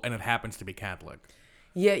school, and it happens to be Catholic.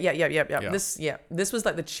 Yeah. This was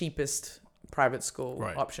like the cheapest private school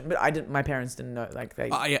option, but my parents didn't know, like they.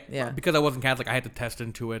 Because I wasn't Catholic, I had to test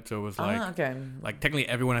into it, so it was like, like technically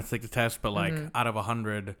everyone has to take the test, but like out of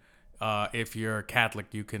 100. If you're Catholic,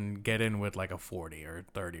 you can get in with like a 40 or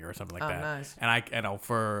 30 or something like that. Nice. And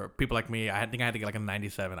for people like me, I think I had to get like a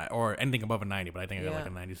 97 or anything above a 90, but I think I got like a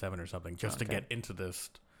 97 or something just to get into this.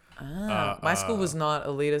 My school was not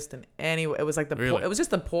elitist in any way. It was like it was just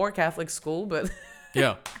the poor Catholic school, but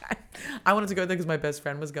yeah, I wanted to go there because my best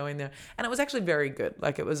friend was going there, and it was actually very good.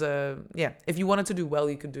 Like it was if you wanted to do well,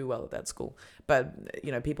 you could do well at that school, but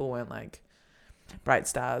people weren't like bright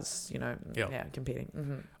stars, competing.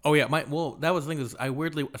 Mm-hmm. Oh yeah, that was the thing is I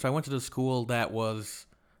went to the school that was,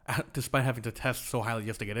 despite having to test so highly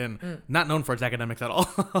just to get in, not known for its academics at all.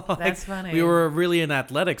 That's funny. We were really an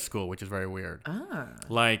athletic school, which is very weird. Ah.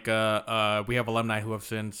 Like we have alumni who have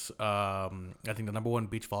since, I think the number one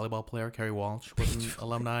beach volleyball player, Carrie Walsh, was an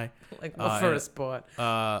alumni. Like what for a sport?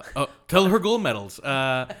 Tell her gold medals.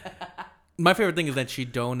 My favorite thing is that she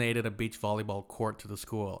donated a beach volleyball court to the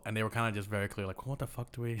school, and they were kind of just very clear, like, what the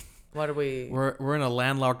fuck do we? What are we? We're in a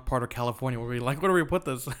landlocked part of California. Where where do we put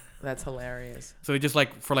this? That's hilarious. So we just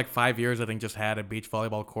like for like 5 years, I think, just had a beach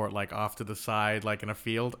volleyball court like off to the side, like in a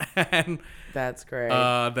field, and that's great.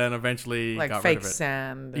 Then eventually like got fake rid of it.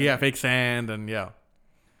 sand. Yeah, fake sand, and yeah.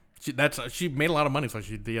 She made a lot of money, so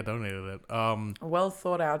she donated it. A well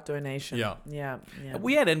thought out donation. Yeah.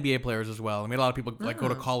 We had NBA players as well. I mean, a lot of people like go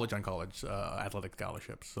to college on college athletic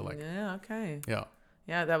scholarships. So like, yeah, okay.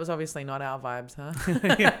 Yeah, that was obviously not our vibes, huh?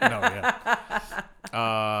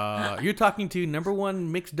 You're talking to number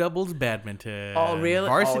one mixed doubles badminton. Oh, really?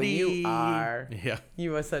 Varsity. Oh, you are. Yeah.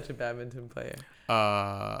 You are such a badminton player.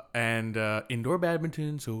 And indoor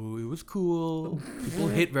badminton, so it was cool. People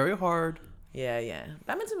hit very hard. Yeah.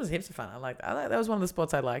 Badminton was heaps of fun. I liked that. That was one of the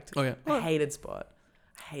sports I liked. Oh, yeah. I hated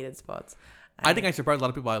sports. I think I surprised a lot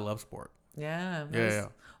of people. I love sport. Yeah. Yeah.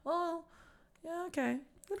 Well, yeah, okay.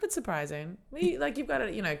 A bit surprising. You've got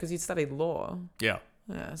it, because you studied law. Yeah.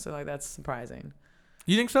 Yeah, so like that's surprising.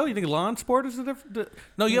 You think so? You think law and sport is the different?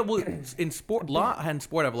 No, yeah. Well, in sport, law and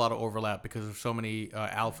sport have a lot of overlap because of so many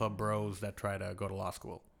alpha bros that try to go to law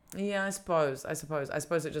school. Yeah, I suppose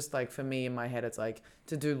it just like for me in my head, it's like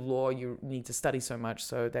to do law, you need to study so much,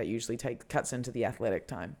 so that usually cuts into the athletic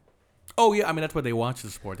time. Oh yeah, I mean that's why they watch the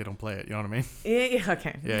sport; they don't play it. You know what I mean? Yeah.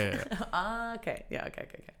 Okay. Yeah. Okay. Yeah. Okay.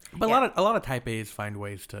 But a lot of type A's find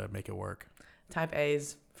ways to make it work. Type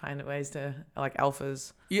A's find ways to like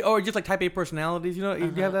alphas. Yeah, or just like type A personalities. You know,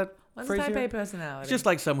 you have that. What's a type A personality? It's just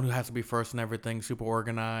like someone who has to be first in everything, super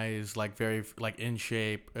organized, like very like in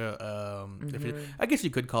shape. I guess you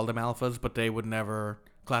could call them alphas, but they would never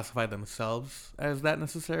classify themselves as that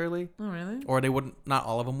necessarily. Oh, really? Or they wouldn't. Not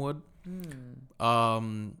all of them would.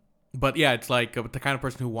 But yeah, it's like the kind of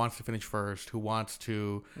person who wants to finish first, who wants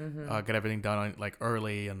to get everything done like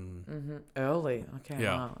early and early. Okay.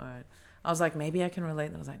 Yeah. Wow, all right. I was like, maybe I can relate.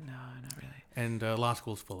 And I was like, no, not really. And law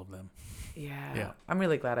school's full of them. Yeah. I'm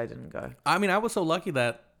really glad I didn't go. I mean, I was so lucky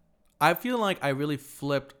that I feel like I really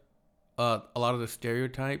flipped a lot of the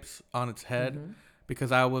stereotypes on its head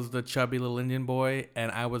because I was the chubby little Indian boy and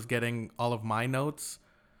I was getting all of my notes.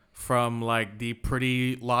 from like the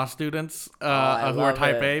pretty law students who I are love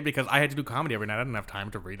type it. A, because I had to do comedy every night. I didn't have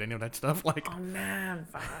time to read any of that stuff. Like, Oh man,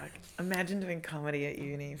 fuck! Imagine doing comedy at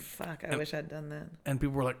uni. Fuck, I wish I'd done that. and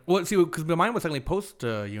people were like, "Well, see, because mine was technically post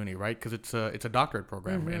uni, right? Because it's a doctorate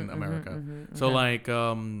program in America. So okay. like,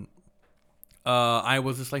 I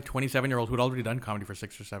was this like 27-year-old who had already done comedy for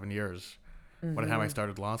 6 or 7 years by the time I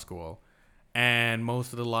started law school. And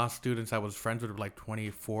most of the law students I was friends with were like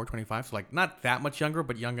 24, 25. So like not that much younger,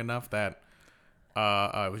 but young enough that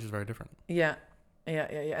it was just very different. Yeah,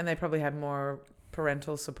 and they probably had more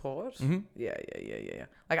parental support. Yeah.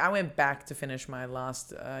 Like I went back to finish my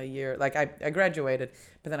last year. Like I graduated,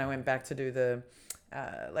 but then I went back to do the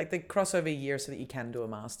like the crossover year so that you can do a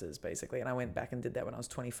master's basically. And I went back and did that when I was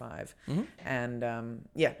 25. And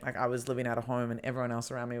yeah, like I was living out of home and everyone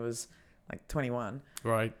else around me was like 21.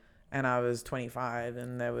 Right. And I was 25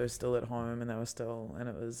 and they were still at home and they were still, and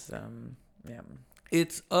it was, yeah.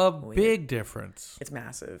 It's a Weird. big difference. It's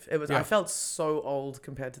massive. It was, Yeah. I felt so old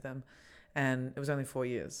compared to them. And it was only 4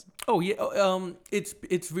 years. Oh yeah,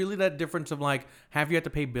 it's really that difference of like, have you had to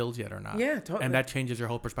pay bills yet or not? Yeah, totally. And that changes your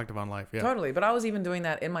whole perspective on life. Yeah, Totally. But I was even doing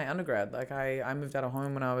that in my undergrad. Like I moved out of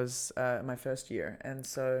home when I was my first year. And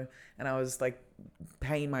I was like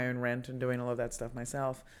paying my own rent and doing all of that stuff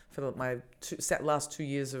myself for my last 2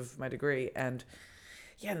 years of my degree. And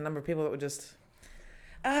yeah, the number of people that were just,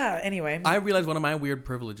 anyway. I realized one of my weird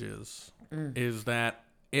privileges is that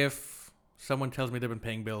if someone tells me they've been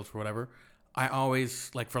paying bills for whatever, I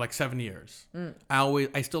always, like for like 7 years,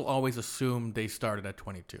 I still always assumed they started at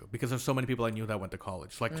 22 because there's so many people I knew that went to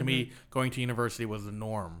college. Like to me, going to university was the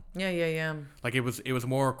norm. Yeah. Like it was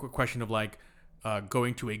more a question of like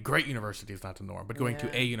going to a great university is not the norm, but going to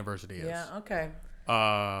Yeah. a university is. Yeah, okay.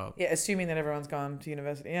 Yeah. Yeah, assuming that everyone's gone to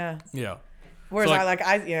university. Yeah. Yeah. Whereas So,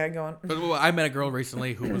 like- go on. But well, I met a girl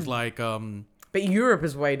recently who was like, But Europe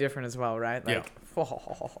is way different as well, right? Yeah. Like,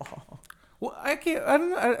 well, I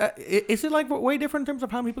don't know. Is it like way different in terms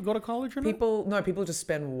of how people go to college or not? people just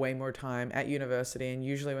spend way more time at university, and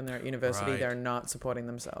usually when they're at university, Right. they're not supporting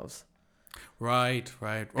themselves, Right.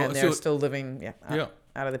 Well, and they're still living,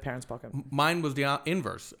 out of their parents' pocket. Mine was the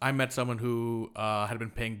inverse. I met someone who had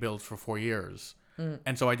been paying bills for 4 years.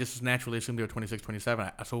 And so I just naturally assumed they were 26,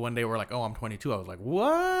 27. So one day we're like, oh, I'm 22. I was like,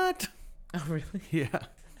 what? Oh, really? Yeah.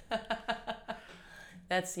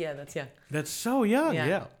 That's That's so young.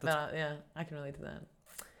 Yeah. I can relate to that.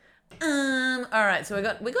 All right, so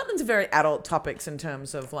we got into very adult topics in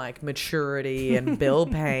terms of like maturity and bill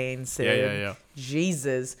paying. Sid. Yeah.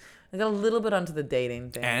 Jesus, we got a little bit onto the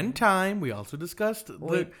dating thing. And time. We also discussed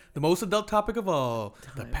the most adult topic of all,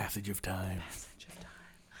 the passage of time.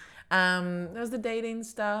 There was the dating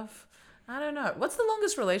stuff. I don't know. What's the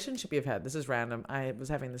longest relationship you've had? This is random. I was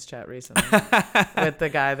having this chat recently with the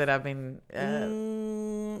guy that I've been.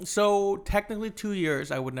 So technically 2 years.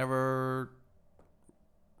 I would never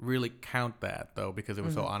really count that though because it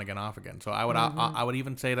was so on again, off again. So I would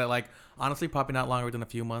even say that like honestly, probably not longer than a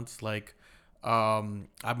few months. Like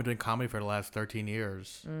I've been doing comedy for the last 13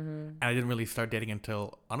 years, and I didn't really start dating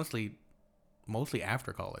until honestly, mostly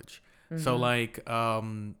after college. So like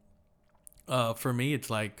for me, it's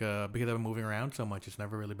like because I've been moving around so much, it's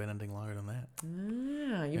never really been anything longer than that.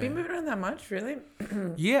 Yeah, you've been moving around that much, really?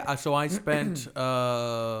 Yeah, so I spent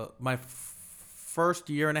my first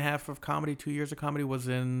year and a half of comedy, 2 years of comedy was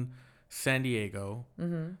in San Diego.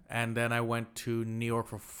 And then I went to New York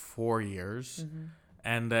for 4 years.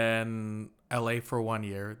 And then LA for 1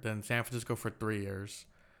 year. Then San Francisco for 3 years.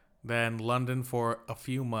 Then London for a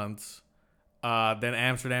few months. Then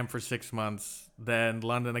Amsterdam for 6 months. Then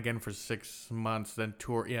London again for 6 months. Then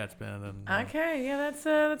tour. Yeah, it's been... Okay, yeah,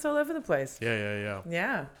 that's all over the place. Yeah.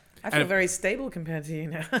 Yeah. I feel very stable compared to you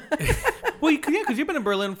now. Well, yeah, because you've been in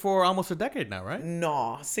Berlin for almost a decade now, right?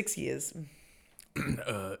 No, 6 years.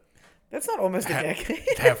 That's not almost a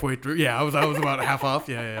decade. Halfway through. Yeah, I was about half off.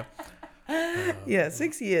 Yeah. Yeah,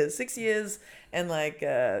 6 years. 6 years and like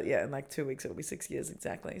in like 2 weeks it'll be 6 years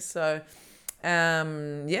exactly. So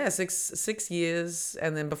 6 years,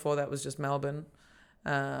 and then before that was just Melbourne.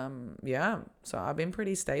 So I've been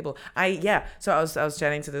pretty stable. So I was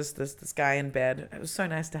chatting to this guy in bed. It was so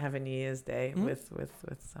nice to have a New Year's Day with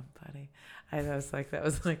somebody. I was like, that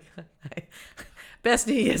was like best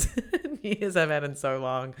New Year's I've had in so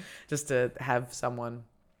long, just to have someone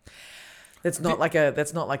that's not like a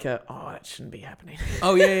oh, that shouldn't be happening.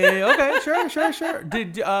 Oh yeah. Okay, sure.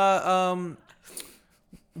 Did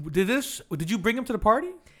you bring him to the party?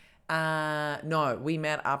 No, we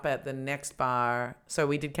met up at the next bar. So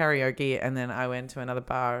we did karaoke, and then I went to another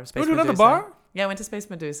bar. Space You went to another Medusa. bar? Yeah, I went to Space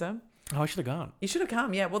Medusa. Oh, I should have gone. You should have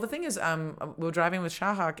come. Yeah. Well, the thing is, we were driving with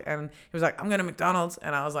Shahak, and he was like, "I'm going to McDonald's,"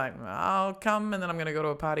 and I was like, "I'll come," and then I'm going to go to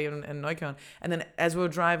a party in Neukölln. And then as we were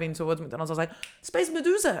driving towards McDonald's, I was like, "Space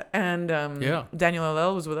Medusa," and Daniel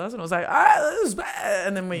LL was with us, and I was like,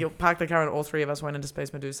 and then we parked the car, and all three of us went into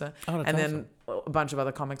Space Medusa. Oh, that's and awesome. then a bunch of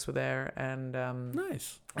other comics were there, and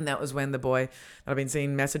Nice. and that was when the boy that I've been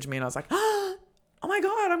seeing messaged me, and I was like, "Oh my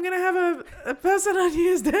God, I'm gonna have a person on New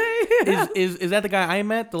Year's Day." Is that the guy I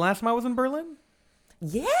met the last time I was in Berlin?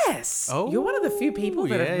 Yes. Oh, You're one of the few people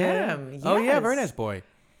that have met him. Yes. Oh yeah, very nice boy.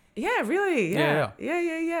 Yeah, really. Yeah.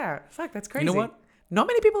 Yeah. Fuck, that's crazy. You know what? Not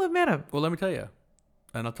many people have met him. Well, let me tell you,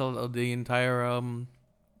 and I'll tell the entire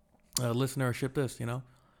listenership this. You know,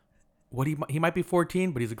 he might be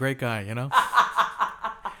 14, but he's a great guy. You know,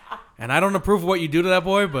 and I don't approve of what you do to that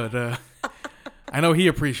boy, but I know he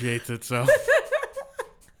appreciates it. So.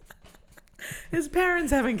 His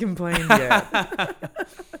parents haven't complained yet.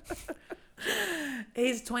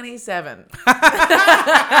 He's 27.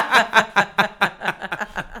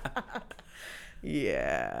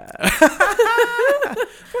 Yeah.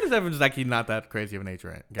 27 is actually not that crazy of an age,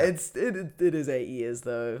 right? Yeah. It is 8 years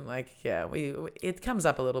though. Like, yeah, it comes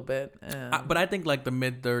up a little bit. But I think like the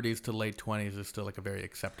mid 30s to late 20s is still like a very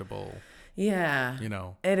acceptable. Yeah. You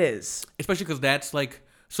know. It is. Especially because that's like.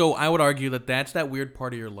 So I would argue that that's that weird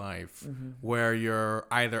part of your life where you're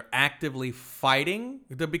either actively fighting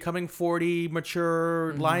the becoming 40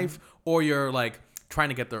 mature life, or you're like trying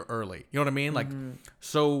to get there early. You know what I mean? Like,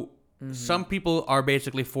 so some people are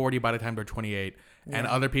basically 40 by the time they're 28, and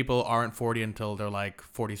other people aren't 40 until they're like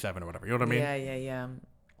 47 or whatever. You know what I mean? Yeah.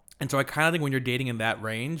 And so I kind of think when you're dating in that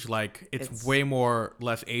range, like it's way more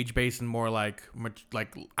less age based and more like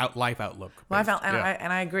life outlook. Well, I felt,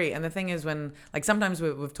 and I agree. And the thing is, when like sometimes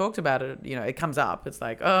we've talked about it, you know, it comes up. It's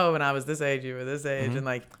like, oh, when I was this age, you were this age, and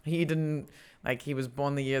like he didn't. Like he was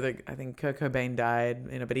born the year that I think Kurt Cobain died,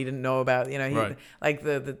 you know, but he didn't know about, you know, like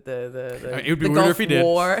the it would be weird Gulf if he did.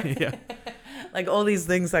 War. Yeah. Like all these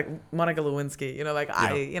things, like Monica Lewinsky, you know, like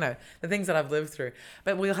you know, the things that I've lived through.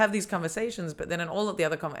 But we'll have these conversations, but then in all of the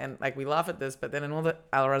other and like we laugh at this, but then in all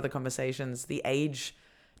our other conversations, the age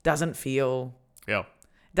doesn't feel. Yeah.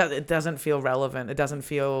 It doesn't feel relevant. It doesn't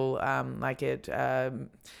feel like it. I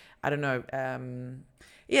don't know.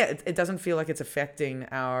 It doesn't feel like it's affecting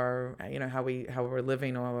our, you know, how we're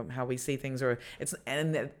living or how we see things, or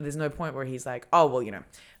there's no point where he's like, oh well, you know,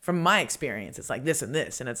 from my experience, it's like this and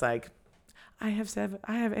this, and it's like. I have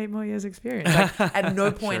 8 more years experience. Like, at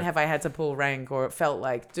no point have I had to pull rank or it felt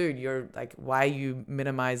like, dude, you're like, why are you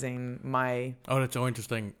minimizing my that's so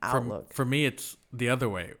interesting. outlook? For me, it's the other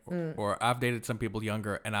way. Or I've dated some people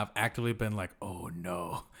younger and I've actively been like, oh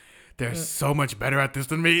no, they're so much better at this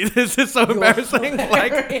than me. This is so embarrassing.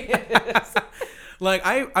 Like,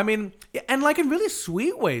 I mean, and like in really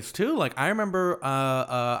sweet ways too. Like I remember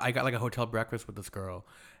I got like a hotel breakfast with this girl,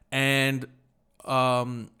 and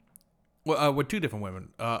with two different women.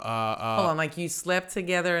 Hold on, like you slept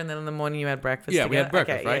together and then in the morning you had breakfast yeah, together? we had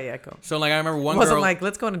breakfast, okay, right? Yeah, cool. So like I remember one It wasn't girl. like,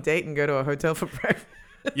 let's go on a date and go to a hotel for breakfast.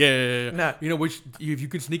 Yeah. No. You know, which if you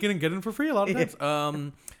could sneak in and get in for free a lot of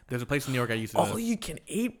times. There's a place in New York I used to. All you can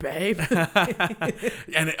eat, babe.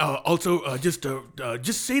 And also just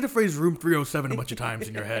say the phrase room 307 a bunch of times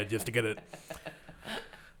in your head just to get it.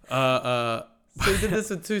 So you did this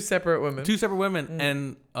with two separate women. Two separate women,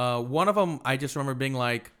 and one of them I just remember being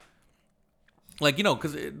like, you know,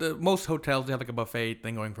 because most hotels they have like a buffet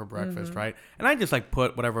thing going for breakfast, right? And I just like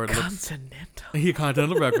put whatever it looks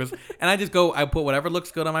continental breakfast, and I put whatever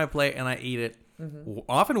looks good on my plate and I eat it,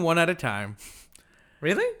 often one at a time.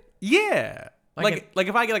 Really? Yeah. Like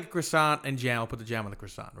if I get like a croissant and jam, I'll put the jam on the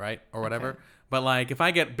croissant, right? Or whatever. Okay. But like if I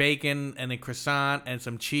get bacon and a croissant and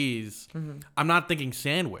some cheese, I'm not thinking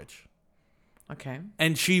sandwich. Okay.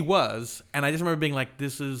 And she was. And I just remember being like,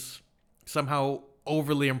 this is somehow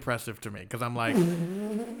overly impressive to me. Because I'm like,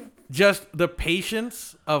 just the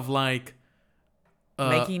patience of like...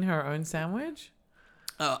 making her own sandwich?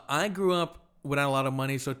 I grew up without a lot of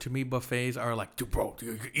money, so to me buffets are like, dude, bro,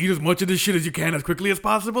 you eat as much of this shit as you can as quickly as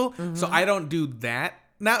possible. So I don't do that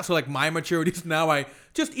now. So like my maturity is now I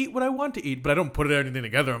just eat what I want to eat, but I don't put everything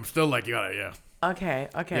together. I'm still like, you gotta, yeah. Okay.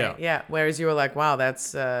 Yeah. Whereas you were like, wow,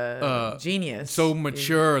 that's genius. So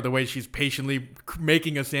mature the way she's patiently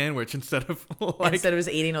making a sandwich instead of like... Instead of just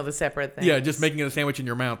eating all the separate things. Yeah, just making a sandwich in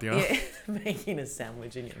your mouth, you know? Yeah, making a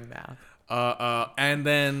sandwich in your mouth. And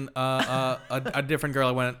then a different girl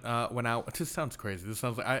I went out. It just sounds crazy. This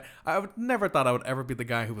sounds like I would never thought I would ever be the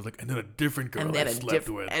guy who was like, and then a different girl I slept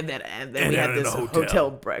with, and then we had this hotel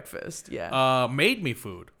breakfast. Yeah. Made me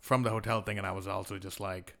food from the hotel thing, and I was also just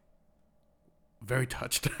like, very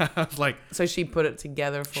touched. I was like, So she put it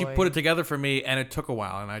together for she you. put it together for me, and it took a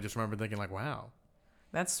while. And I just remember thinking, like, wow.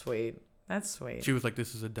 That's sweet. That's sweet. She was like,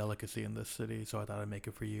 "This is a delicacy in this city, so I thought I'd make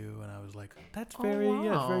it for you." And I was like, "That's Oh, very,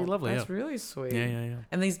 yeah, it's very wow. lovely." That's Yeah. really sweet. Yeah.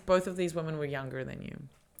 And both of these women were younger than you.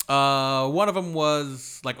 One of them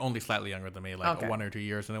was like only slightly younger than me, like Okay. 1 or 2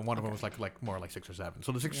 years, and then one of them was like more like 6 or 7.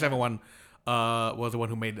 So the 6 or Yeah. 7 one was the one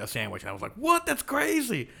who made a sandwich, and I was like, "What? That's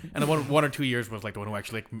crazy!" And the 1 or 2 years was like the one who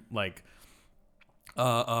actually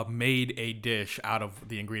made a dish out of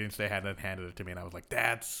the ingredients they had and handed it to me, and I was like,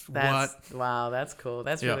 "That's what." Wow, that's cool.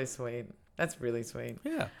 That's Yeah. really sweet. That's really sweet.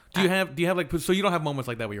 Yeah. Do you have like, so you don't have moments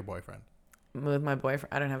like that with your boyfriend? With my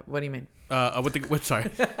boyfriend, I don't have. What do you mean? Sorry.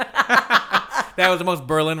 That was the most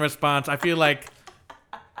Berlin response. I feel like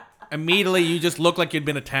immediately you just look like you'd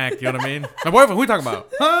been attacked. You know what I mean? My boyfriend, who are you talking about?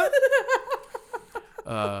 Huh?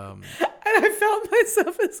 And I felt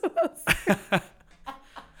myself as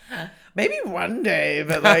well. Maybe one day,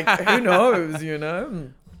 but like, who knows? You know.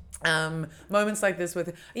 Moments like this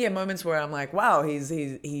moments where I'm like, wow, he's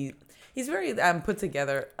very put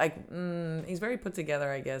together. Like he's very put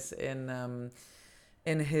together, I guess, in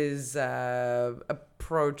his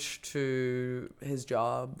approach to his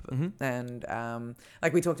job, and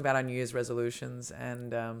like we talked about our New Year's resolutions,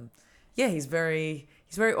 and he's very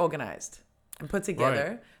organized and put together.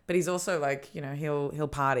 Right. But he's also like, he'll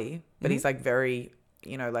party, but he's like very,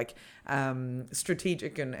 like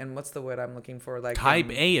strategic and what's the word I'm looking for? Like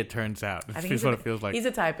Type A, it turns out. I think That's what it feels like. He's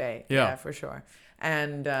a type A. Yeah. Yeah, for sure.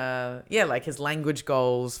 And like his language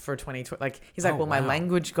goals for 2020. Like he's like, Oh, my wow.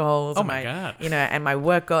 language goals. Oh and my God. And my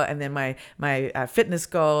work goal, and then my fitness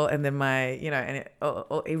goal, and then my, and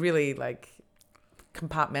it really like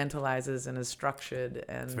compartmentalizes and is structured,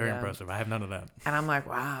 and It's very impressive. I have none of that. and I'm like,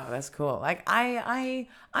 wow, that's cool. Like I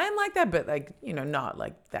am like that, but like, not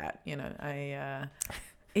like that.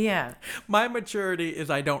 Yeah. My maturity is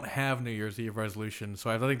I don't have New Year's Eve resolutions, so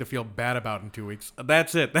I have nothing to feel bad about in 2 weeks.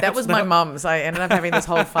 That's it. That was my mum's. I ended up having this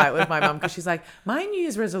whole fight with my mum because she's like, my New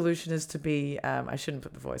Year's resolution is to be, I shouldn't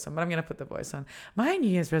put the voice on, but I'm going to put the voice on. My New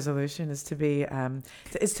Year's resolution is to be,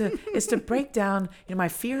 is to break down, my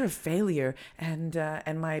fear of failure and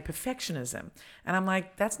my perfectionism. And I'm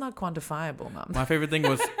like, that's not quantifiable, Mum. My favorite thing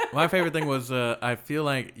was I feel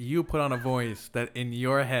like you put on a voice that in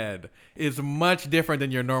your head is much different than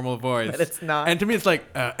your normal voice. But it's not. And to me, it's like,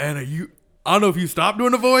 Anna, I don't know if you stopped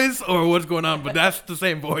doing the voice or what's going on, but that's the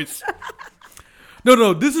same voice.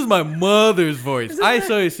 No, this is my mother's voice. I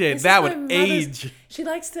associate that with age. She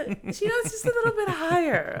likes to, just a little bit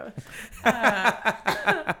higher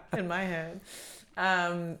in my head.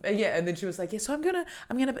 And then she was like, so I'm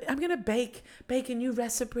gonna bake a new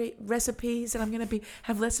recipes, and I'm gonna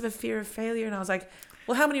have less of a fear of failure. And I was like,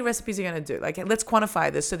 well, how many recipes are you going to do? Like, let's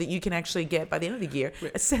quantify this so that you can actually get, by the end of the year,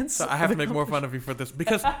 a sense. So I have to make more fun of you for this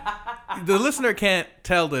because the listener can't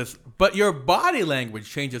tell this, but your body language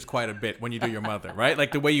changes quite a bit when you do your mother, right?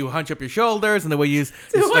 Like the way you hunch up your shoulders and the way you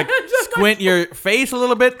squint your face a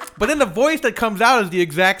little bit. But then the voice that comes out is the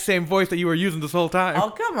exact same voice that you were using this whole time. Oh,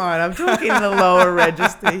 come on. I'm talking the lower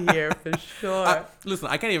register here for sure. Listen,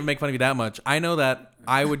 I can't even make fun of you that much. I know that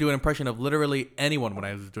I would do an impression of literally anyone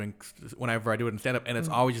whenever I do it in stand-up, and it's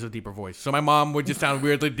always just a deeper voice. So my mom would just sound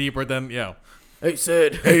weirdly deeper than, Hey,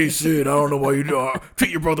 Sid. Hey, Sid, I don't know why you do treat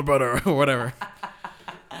your brother better, or whatever.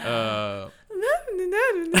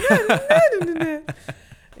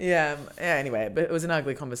 Yeah, anyway, but it was an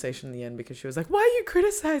ugly conversation in the end because she was like, why are you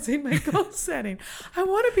criticizing my goal setting? I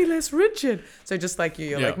want to be less rigid. So just like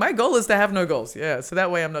you're like, my goal is to have no goals. Yeah, so that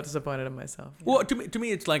way I'm not disappointed in myself. Well, to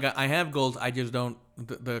me, it's like I have goals. I just don't.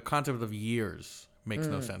 The concept of years makes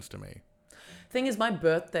no sense to me. Thing is, my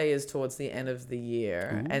birthday is towards the end of the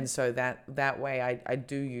year, and so that way I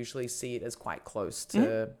do usually see it as quite close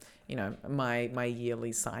to my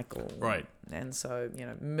yearly cycle. Right. And so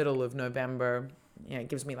middle of November, it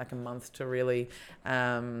gives me like a month to really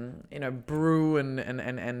brew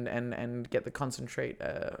and get the concentrate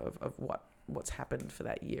of what's happened for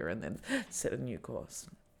that year, and then set a new course.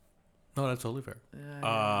 No, that's totally fair.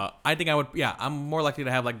 I think I would. Yeah, I'm more likely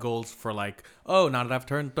to have like goals for like, now that I've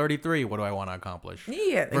turned 33, what do I want to accomplish?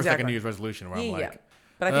 Yeah, versus like a New Year's resolution where I'm like,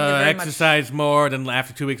 but I think they're very exercise more. Then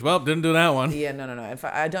after 2 weeks, well, didn't do that one. Yeah, no. In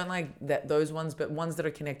fact, I don't like those ones, but ones that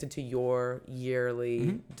are connected to your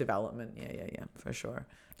yearly development. Yeah, for sure.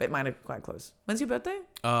 But mine are quite close. When's your birthday?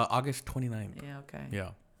 August 29th. Yeah, okay. Yeah.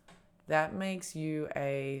 That makes you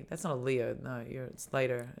that's not a Leo. No, it's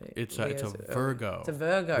later. It's a Virgo. It's a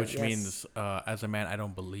Virgo, which means as a man, I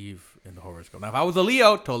don't believe in the horoscope. Now, if I was a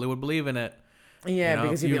Leo, totally would believe in it. Yeah,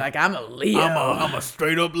 because you'd be like, I'm a Leo. I'm a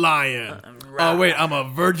straight up lion. Right. Oh wait, I'm a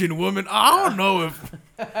virgin woman. I don't know if.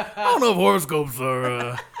 I don't know if horoscopes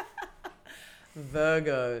are.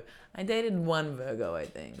 Virgo. I dated one Virgo, I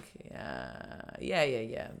think. Yeah.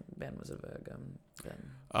 Ben was a Virgo.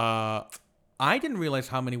 Ben. I didn't realize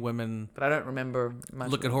how many women But I don't remember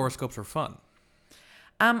much. look at horoscopes for fun.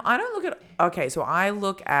 I don't look at. Okay, so I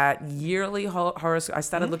look at yearly horoscopes. I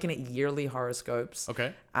started looking at yearly horoscopes.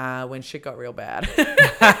 Okay. When shit got real bad.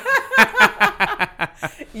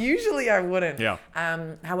 Usually I wouldn't. Yeah.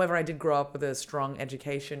 However, I did grow up with a strong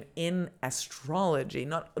education in astrology,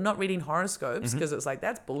 not reading horoscopes, because it's like,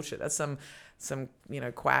 that's bullshit. That's some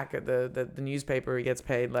quack at the newspaper who gets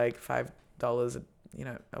paid like $5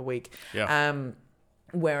 a week. Yeah.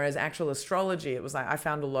 Whereas actual astrology, it was like I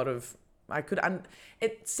found a lot of.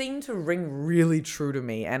 It seemed to ring really true to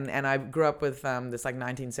me, and I grew up with this like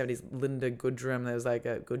 1970s Linda Goodrum. There was like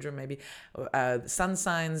a Goodrum maybe, sun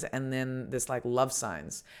signs, and then this like love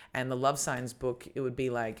signs. And the love signs book, it would be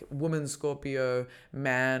like woman Scorpio,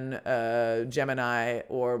 man Gemini,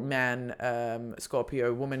 or man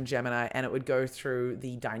Scorpio, woman Gemini, and it would go through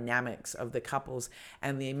the dynamics of the couples.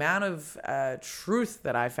 And the amount of truth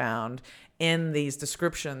that I found in these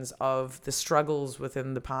descriptions of the struggles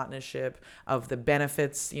within the partnership, of the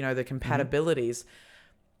benefits, the compatibilities.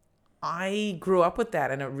 I grew up with that,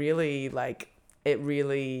 and I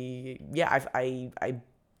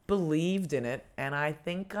believed in it, and I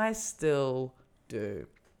think I still do.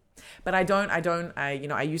 But I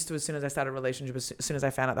used to, as soon as I started a relationship, as soon as I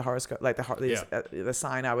found out the horoscope, like the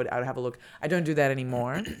sign, I would have a look. I don't do that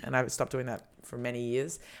anymore, and I've stopped doing that for many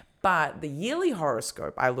years. But the yearly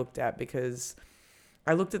horoscope I looked at because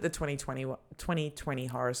I looked at the 2020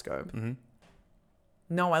 horoscope. Mm-hmm.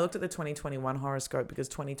 No, I looked at the 2021 horoscope because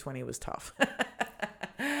 2020 was tough.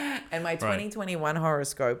 And my 2021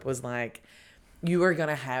 horoscope was like, you are going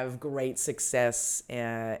to have great success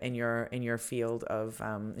in your field of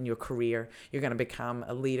in your career. You're going to become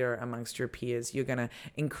a leader amongst your peers. You're going to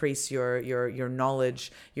increase your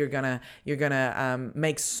knowledge. You're going to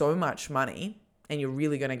make so much money. And you're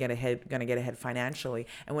really going to get ahead financially.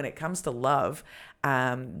 And when it comes to love,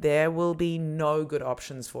 there will be no good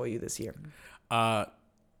options for you this year. I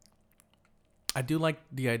do like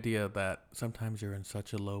the idea that sometimes you're in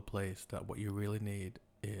such a low place that what you really need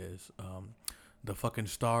is the fucking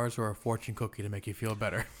stars or a fortune cookie to make you feel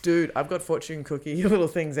better. Dude, I've got fortune cookie little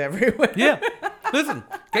things everywhere. Yeah. Listen,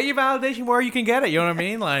 get your validation where you can get it. You know what I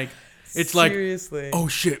mean? Like, it's seriously. Like, oh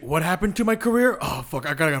shit, what happened to my career? Oh fuck,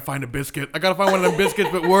 I gotta find a biscuit. I gotta find one of them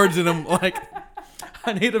biscuits with words in them. Like,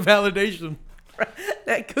 I need a validation.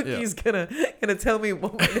 That cookie's gonna tell me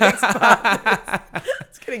what my next part is.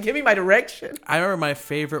 It's gonna give me my direction. I remember my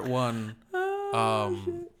favorite one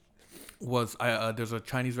was there's a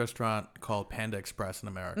Chinese restaurant called Panda Express in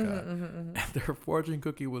America, and their fortune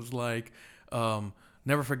cookie was like,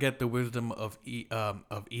 never forget the wisdom of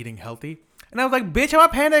eating healthy. And I was like, bitch, I'm a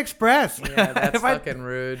Panda Express. Yeah, that's fucking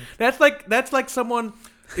rude. That's like someone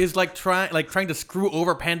is like trying to screw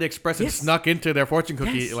over Panda Express and snuck into their fortune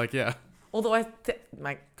cookie. Yes. Like, yeah. Although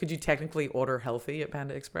could you technically order healthy at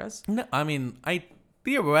Panda Express? No, I mean, no.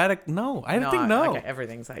 I don't think no. Okay,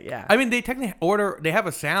 everything's like, yeah. I mean, they technically they have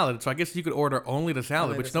a salad, so I guess you could order only the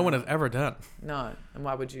salad, which no one has ever done. No, and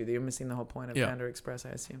why would you? You're missing the whole point of Panda Express, I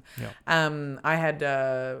assume. Yeah. I had,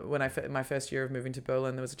 my first year of moving to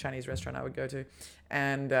Berlin, there was a Chinese restaurant I would go to,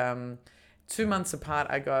 and 2 months apart,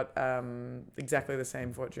 I got exactly the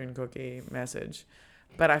same fortune cookie message,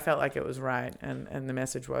 but I felt like it was right, and the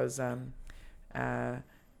message was,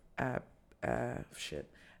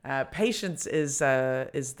 patience is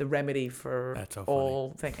the remedy for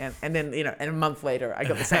all things. And then, and a month later I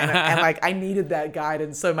got the same. and like, I needed that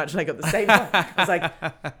guidance so much. And I got the same. I was like,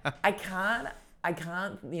 I can't,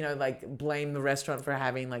 like blame the restaurant for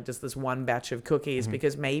having like just this one batch of cookies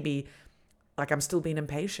because maybe like I'm still being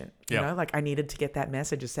impatient, you know, like I needed to get that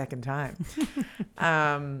message a second time.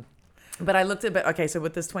 But I looked at, so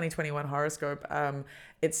with this 2021 horoscope,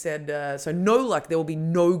 it said, so no luck, there will be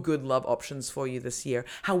no good love options for you this year.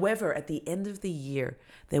 However, at the end of the year,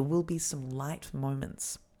 there will be some light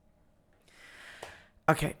moments.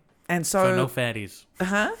 Okay. And so no fatties.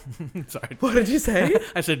 Huh? Sorry. What did you say?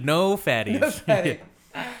 I said no fatties. No fatties.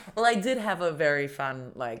 Well, I did have a very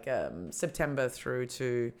fun, September through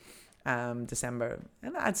to December,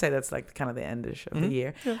 and I'd say that's like kind of the endish of the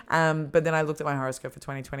year. But then I looked at my horoscope for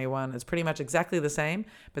 2021. It's pretty much exactly the same,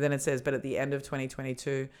 but then it says, but at the end of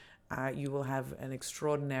 2022, you will have an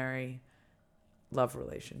extraordinary love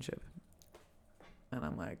relationship. And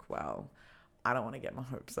I'm like, wow, I don't want to get my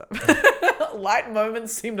hopes up. Light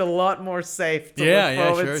moments seemed a lot more safe to look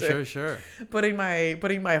forward to. Sure. Putting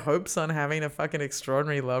my hopes on having a fucking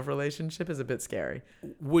extraordinary love relationship is a bit scary.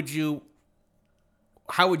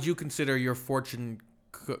 how would you consider your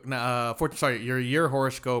your year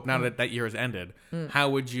horoscope now that year has ended? How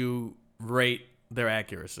would you rate their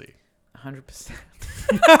accuracy? 100%.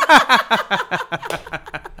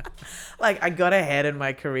 Like, I got ahead in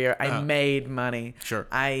my career. I made money. Sure.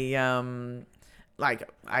 I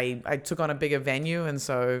took on a bigger venue, and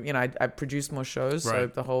so I produced more shows. So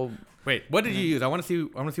Right. the whole Wait, what did you use? I want to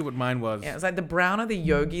see what mine was. it's like the browner the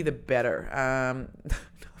yogi, the better. No,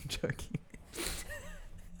 I'm joking.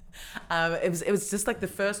 It was just like the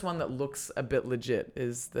first one that looks a bit legit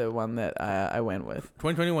is the one that I went with.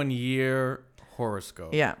 2021 year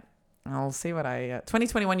horoscope. Yeah, I'll see what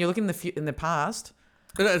 2021. You're looking in the past.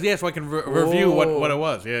 Yeah, so I can review what it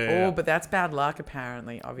was. Yeah. Oh, but that's bad luck,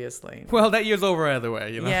 apparently. Obviously. Well, that year's over either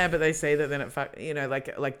way, Yeah, but they say that then it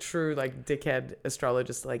like true dickhead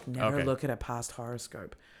astrologists never Okay. look at a past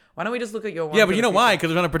horoscope. Why don't we just look at your one? Yeah, but you know why? Because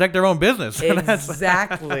they're trying to protect their own business.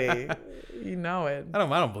 Exactly. You know it. I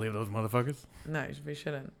don't believe those motherfuckers. No, we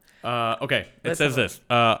shouldn't. Okay, it Let's says have a this.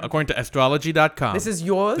 According to astrology.com. This is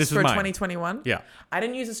yours This is for mine. 2021? Yeah. I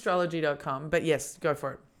didn't use astrology.com, but yes, go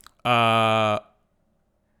for it.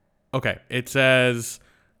 Okay, it says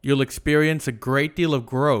you'll experience a great deal of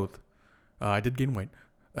growth. I did gain weight.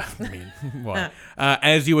 I mean, why?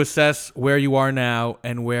 As you assess where you are now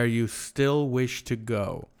and where you still wish to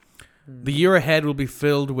go. The year ahead will be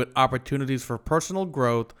filled with opportunities for personal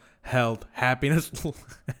growth, health, happiness,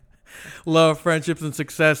 love, friendships, and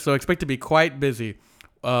success. So expect to be quite busy.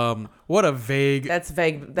 What a vague. That's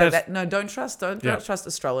vague. No, don't trust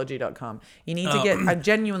astrology.com. You need to get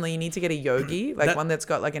genuinely. You need to get a yogi, one that's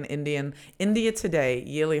got like an India Today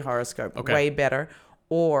yearly horoscope. Okay. Way better.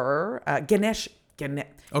 Or Ganesh.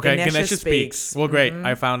 Okay, Ganesha speaks. Well, great.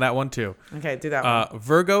 I found that one too. Okay, do that one.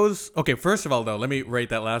 Virgos. Okay, first of all, though, let me rate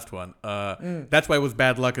that last one. That's why it was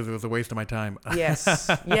bad luck, because it was a waste of my time. Yes.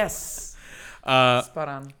 Yes. Spot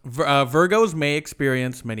on. Virgos may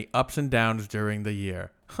experience many ups and downs during the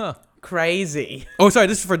year. Huh. Crazy. Oh, sorry.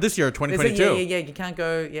 This is for this year, 2022. Yeah. You can't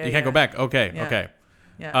go. Yeah. You can't go back. Okay. Yeah. Okay.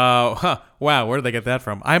 Yeah. Wow. Where did they get that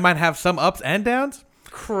from? I might have some ups and downs.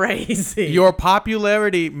 Crazy. Your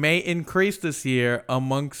popularity may increase this year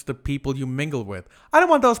amongst the people you mingle with. I don't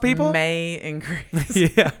want those people. May increase.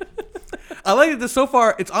 Yeah. I like this so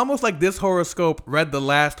far. It's almost like this horoscope read the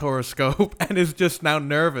last horoscope and is just now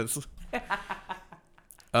nervous.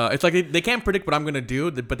 It's like they can't predict what I'm going to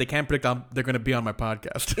do, but they can't predict they're going to be on my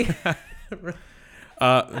podcast.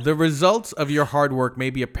 The results of your hard work may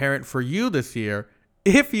be apparent for you this year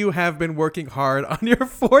if you have been working hard on your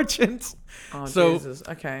fortunes. Oh, so, Jesus.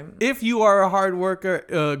 Okay. if you are a hard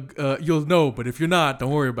worker, you'll know. But if you're not, don't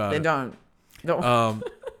worry about Then it. don't.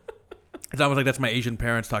 It's almost like that's my Asian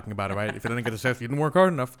parents talking about it, right? If you didn't get the success, you didn't work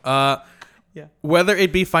hard enough. Yeah. Whether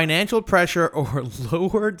it be financial pressure or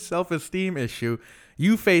lowered self-esteem issue,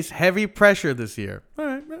 you face heavy pressure this year. All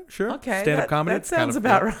right, sure. Okay. Stand-up comedy. That sounds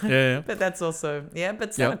about right. Yeah. But that's also,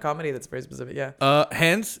 but stand-up comedy, that's very specific. Yeah.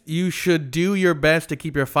 Hence, you should do your best to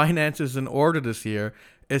keep your finances in order this year,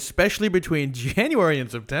 especially between January and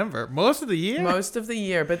September. Most of the year. Most of the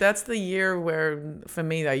year. But that's the year where, for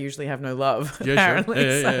me, I usually have no love, Yeah,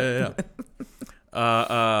 apparently. sure. Yeah.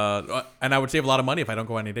 And I would save a lot of money if I don't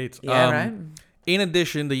go on any dates. Yeah, right? In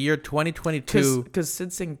addition, the year 2022. Because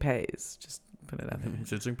Sid Singh pays. Just put it out there.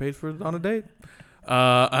 Sid Singh pays for on a date.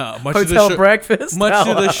 Much Hotel breakfast. Much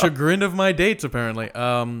to Hello. the chagrin of my dates, apparently.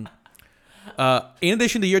 In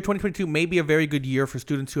addition, the year 2022 may be a very good year for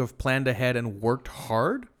students who have planned ahead and worked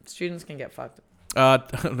hard. Students can get fucked.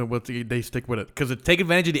 They stick with it because take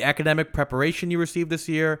advantage of the academic preparation you received this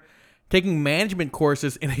year. Taking management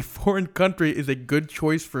courses in a foreign country is a good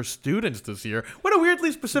choice for students this year. What a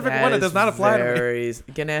weirdly specific one. It does not apply to me.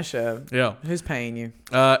 Ganesha. Yeah. Who's paying you?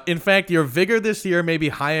 In fact, your vigor this year may be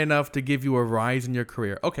high enough to give you a rise in your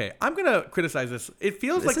career. Okay, I'm going to criticize this. It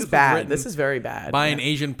feels like This is was bad. written This is very bad. by an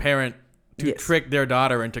Asian parent to Yes. trick their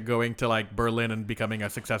daughter into going to like Berlin and becoming a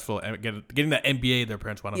successful, getting that MBA their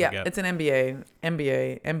parents want them to Yeah, get. it's an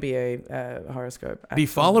MBA horoscope. The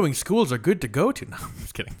following schools are good to go to. No, I'm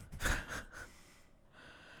just kidding.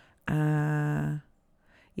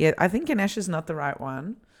 Yeah, I think Ganesh is not the right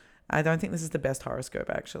one. I don't think this is the best horoscope,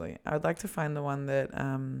 actually. I would like to find the one that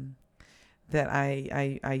that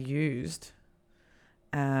I used.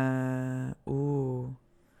 I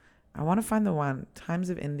want to find the one. Times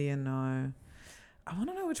of India, no. I want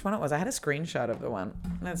to know which one it was. I had a screenshot of the one.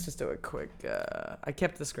 Let's just do a quick. I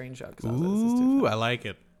kept the screenshot because I was like, this is too Ooh, fun. I like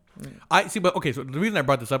it. I see, but okay. So the reason I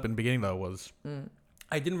brought this up in the beginning though was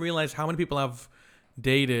I didn't realize how many people I've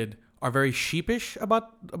dated are very sheepish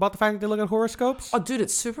about the fact that they look at horoscopes. Oh, dude,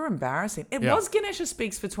 it's super embarrassing. It was Ganesha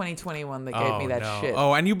Speaks for 2021 that gave me that shit.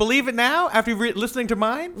 Oh, and you believe it now after listening to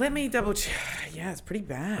mine? Let me double check. Yeah, it's pretty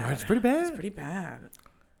bad. Oh, it's pretty bad. It's pretty bad.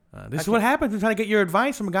 This is what happens when trying to get your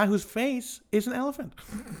advice from a guy whose face is an elephant.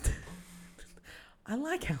 I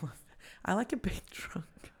like elephant. I like a big trunk.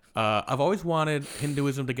 I've always wanted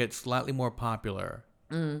Hinduism to get slightly more popular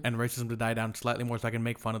and racism to die down slightly more so I can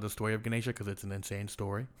make fun of the story of Ganesha because it's an insane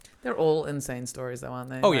story. They're all insane stories, though, aren't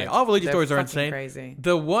they? Oh, yeah. All religious stories are insane. Crazy.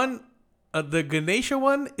 The one, the Ganesha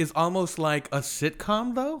one is almost like a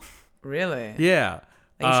sitcom, though. Really? Yeah.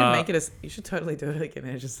 You should make it you should totally do it again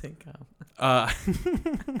as a sitcom.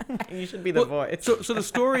 You should be the voice. So the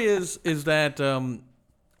story is that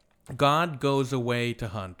God goes away to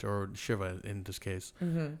hunt, or Shiva in this case,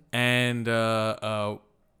 and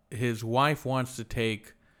his wife wants to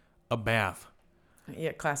take a bath.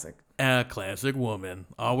 Yeah, classic. A classic woman,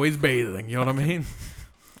 always bathing. You know what I mean?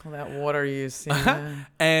 All that water use. Yeah.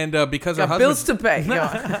 And because her got bills to pay.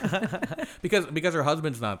 Yeah. because her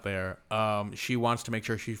husband's not there, she wants to make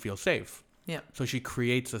sure she feels safe. Yeah. So she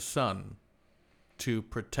creates a son to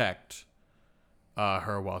protect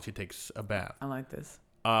her while she takes a bath. I like this.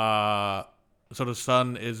 So the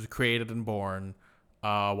son is created and born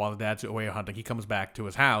while the dad's away hunting. He comes back to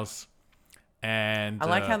his house, and I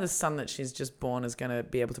like how the son that she's just born is going to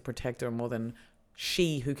be able to protect her more than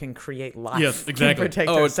she, who can create life. Yes, exactly. Can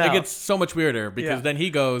protect it herself. gets so much weirder because then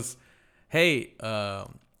he goes, "Hey,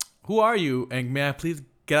 who are you? And may I please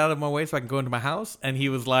get out of my way so I can go into my house?" And he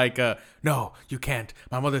was like, "No, you can't.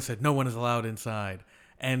 My mother said no one is allowed inside."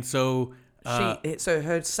 And so so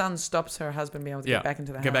her son stops her husband being able to get back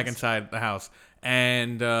into the house. Get back inside the house.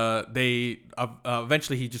 And they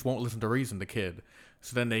eventually he just won't listen to reason, the kid.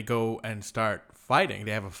 So then they go and start fighting.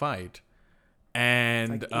 They have a fight.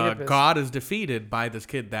 And like God is defeated by this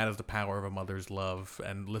kid. That is the power of a mother's love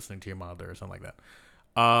and listening to your mother or something like that.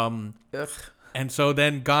 And so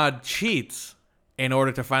then God cheats in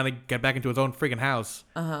order to finally get back into his own freaking house.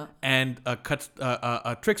 And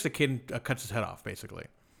tricks the kid and cuts his head off, basically.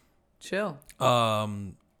 Chill.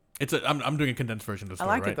 I'm doing a condensed version of the story.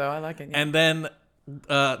 I like it though. I like it. Yeah. And then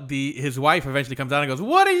his wife eventually comes out and goes,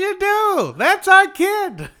 "What did you do? That's our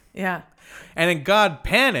kid." Yeah. And then God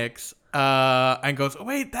panics and goes, "Oh,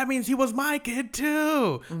 wait, that means he was my kid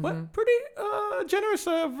too." What pretty generous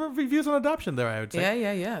reviews on adoption there, I would say.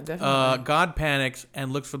 Yeah, definitely. God panics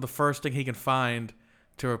and looks for the first thing he can find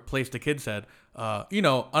to replace the kid's head.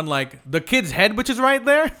 Unlike the kid's head, which is right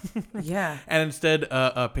there. Yeah. And instead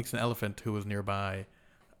picks an elephant who was nearby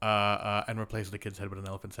and replaces the kid's head with an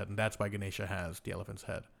elephant's head. And that's why Ganesha has the elephant's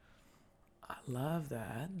head. I love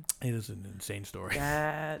that. It is an insane story.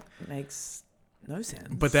 That makes no sense.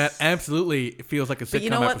 But that absolutely feels like a sitcom episode. But you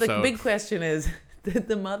know what? The big question is, did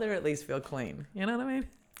the mother at least feel clean? You know what I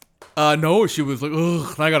mean? No, she was like,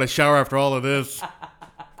 "Ugh, I got to shower after all of this."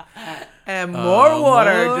 And more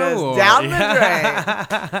water just down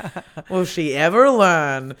the drain. Will she ever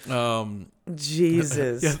learn?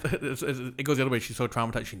 Jesus. It goes the other way. She's so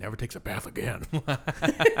traumatized, she never takes a bath again.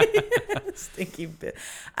 Stinky bit.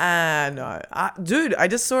 No. Dude, I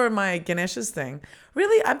just saw my Ganesha's thing.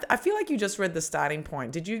 Really? I feel like you just read the starting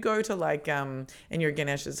point. Did you go to in your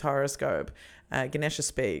Ganesha's horoscope, Ganesha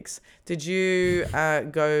Speaks, did you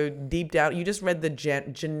go deep down? You just read the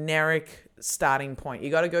generic starting point. You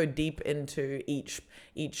got to go deep into each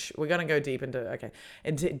we're going to go deep into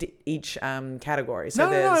each category. So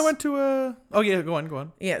no, I went to go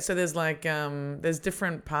on. Yeah, so there's there's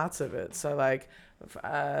different parts of it. So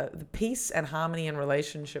the peace and harmony and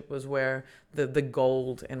relationship was where the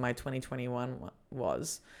gold in my 2021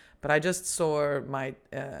 was. But I just saw my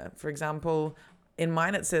for example, in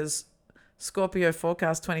mine it says Scorpio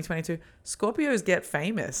forecast 2022. Scorpios get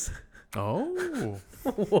famous. Oh.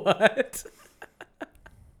 What?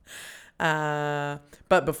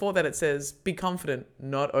 But before that it says, be confident,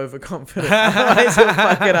 not overconfident. Otherwise you'll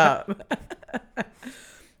fuck it up.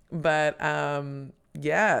 But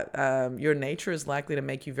your nature is likely to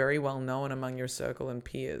make you very well known among your circle and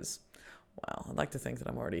peers. Wow, I'd like to think that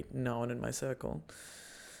I'm already known in my circle.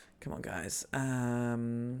 Come on, guys.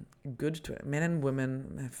 Good to it. Men and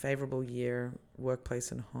women, a favorable year,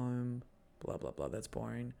 workplace and home, blah, blah, blah. That's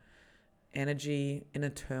boring. Energy in a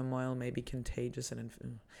turmoil may be contagious and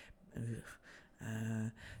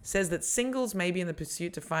says that singles may be in the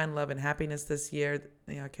pursuit to find love and happiness this year.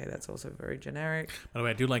 Yeah, okay, that's also very generic. By the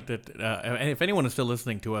way, I do like that. And if anyone is still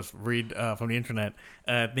listening to us read from the internet,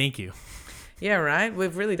 thank you. Yeah, right.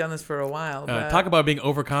 We've really done this for a while. But, Talk about being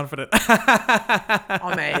overconfident.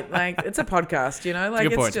 oh, mate, like it's a podcast, you know. Like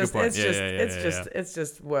Good point, it's good point. just, it's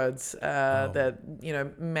just words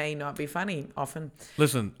that may not be funny often.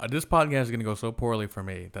 Listen, this podcast is going to go so poorly for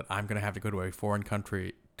me that I'm going to have to go to a foreign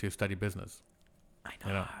country to study business. I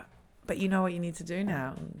know. But you know what you need to do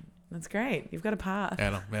now. That's great. You've got a path.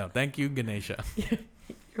 Yeah, thank you, Ganesha.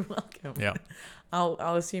 You're welcome. Yeah.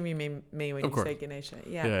 I'll assume you mean me when you say Ganesha.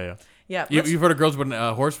 Yeah. You've heard of girls with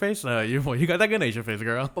a horse face? You got that Ganesha face,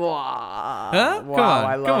 girl. Wow. Huh? Wow,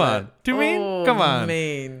 I love come it. on. Too mean? Oh, Come on.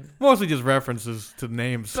 mean. Mostly just references to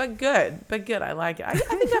names. But good. I like it. I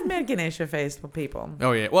think I've met Ganesha face for people.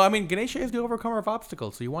 Oh, yeah. Well, I mean, Ganesha is the overcomer of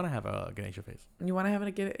obstacles, so you want to have a Ganesha face. You want to have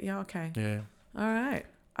it get it? Yeah, okay. Yeah. All right.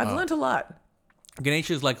 I've learned a lot.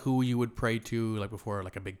 Ganesha is like who you would pray to like before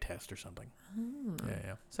like a big test or something.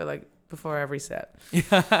 Yeah. So like before every set.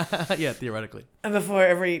 Yeah, theoretically. And before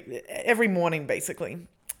every morning, basically.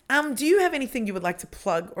 Do you have anything you would like to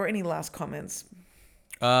plug or any last comments?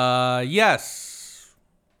 Yes.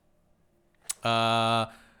 I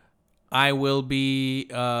will be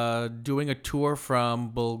doing a tour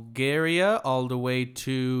from Bulgaria all the way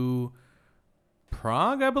to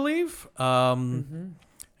Prague, I believe.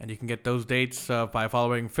 And you can get those dates by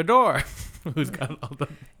following Fedor, who's got all the...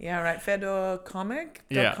 Yeah, right.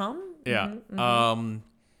 FedorComic.com? Yeah.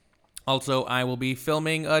 Also, I will be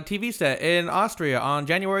filming a TV set in Austria on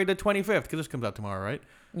January the 25th, because this comes out tomorrow, right?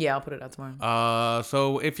 Yeah, I'll put it out tomorrow.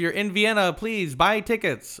 So if you're in Vienna, please buy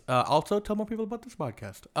tickets. Also, tell more people about this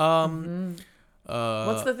podcast.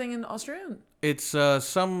 What's the thing in Austria? It's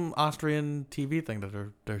some Austrian TV thing that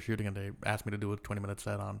they're shooting, and they asked me to do a 20-minute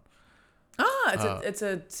set on. It's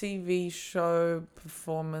a TV show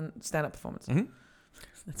stand-up performance. Mm-hmm.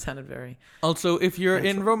 That sounded very... Also, if you're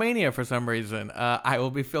in Romania for some reason, I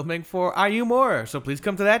will be filming for Are You More? So please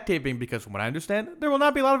come to that taping, because from what I understand, there will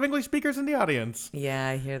not be a lot of English speakers in the audience. Yeah,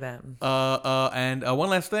 I hear that. And one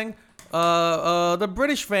last thing. The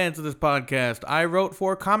British fans of this podcast, I wrote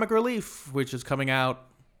for Comic Relief, which is coming out,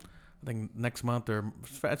 I think, next month, or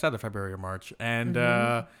it's either February or March. And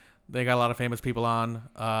they got a lot of famous people on.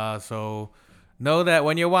 So know that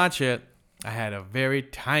when you watch it, I had a very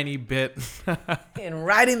tiny bit in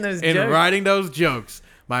writing those jokes.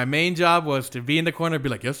 My main job was to be in the corner and be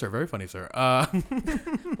like, yes, sir, very funny, sir.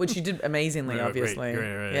 Which you did amazingly, obviously.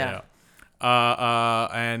 Great, yeah.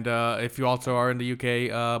 And if you also are in the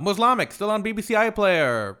UK, Muslamic, still on BBC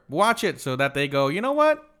iPlayer. Watch it so that they go, you know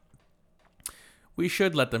what? We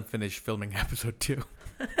should let them finish filming episode 2.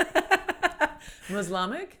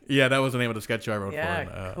 Muslamic? Yeah, that was the name of the sketch I wrote for him.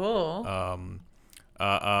 Cool.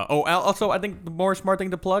 Also, I think the more smart thing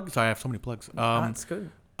to plug. Sorry, I have so many plugs. That's good.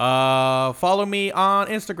 Follow me on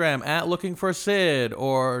Instagram at Looking for Sid,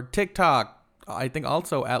 or TikTok. I think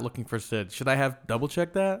also at Looking for Sid. Should I have double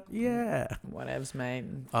checked that? Yeah. Whatevs, mate.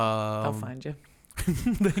 I'll find you.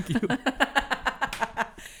 Thank you.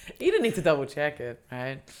 You didn't need to double check it,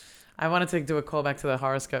 right? I wanted to do a callback to the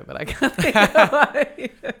horoscope, but I can't think of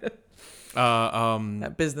it.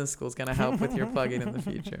 That business school's going to help with your plugging in the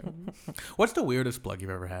future. What's the weirdest plug you've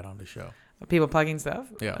ever had on the show? People plugging stuff?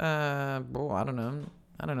 Yeah. I don't know.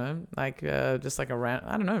 Like, just like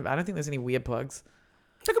I don't know. I don't think there's any weird plugs.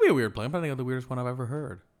 That could be a weird plug. I'm trying to think of the weirdest one I've ever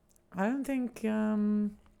heard. I don't think,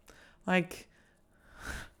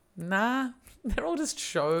 nah. They're all just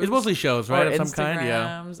shows. It's mostly shows, right? Of some kind,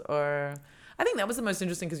 yeah. Or... I think that was the most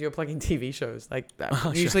interesting because you're plugging TV shows like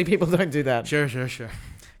that. Usually people don't do that. Sure.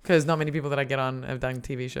 Because not many people that I get on have done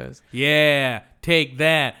TV shows. Yeah, take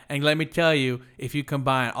that. And let me tell you, if you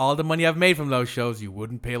combine all the money I've made from those shows, you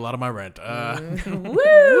wouldn't pay a lot of my rent.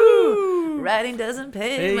 Woo! Writing doesn't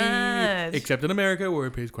pay much. Except in America, where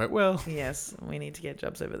it pays quite well. Yes, we need to get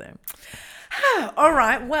jobs over there. All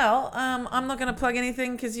right. Well, I'm not going to plug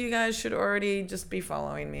anything because you guys should already just be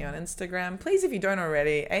following me on Instagram. Please, if you don't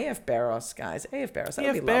already, AF Barros, guys. AF Barros. That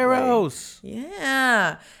would be lovely. Barros.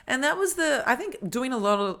 Yeah. And that was I think doing a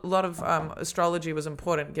lot of astrology was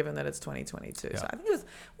important given that it's 2022. Yeah. So I think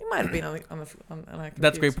we might have been on our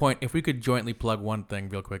That's a great point. If we could jointly plug one thing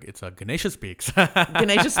real quick, it's Ganesha Speaks.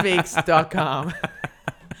 GaneshaSpeaks.com.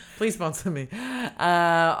 Please sponsor me.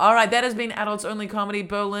 All right, that has been Adults Only Comedy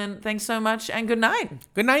Berlin. Thanks so much and good night.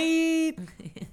 Good night.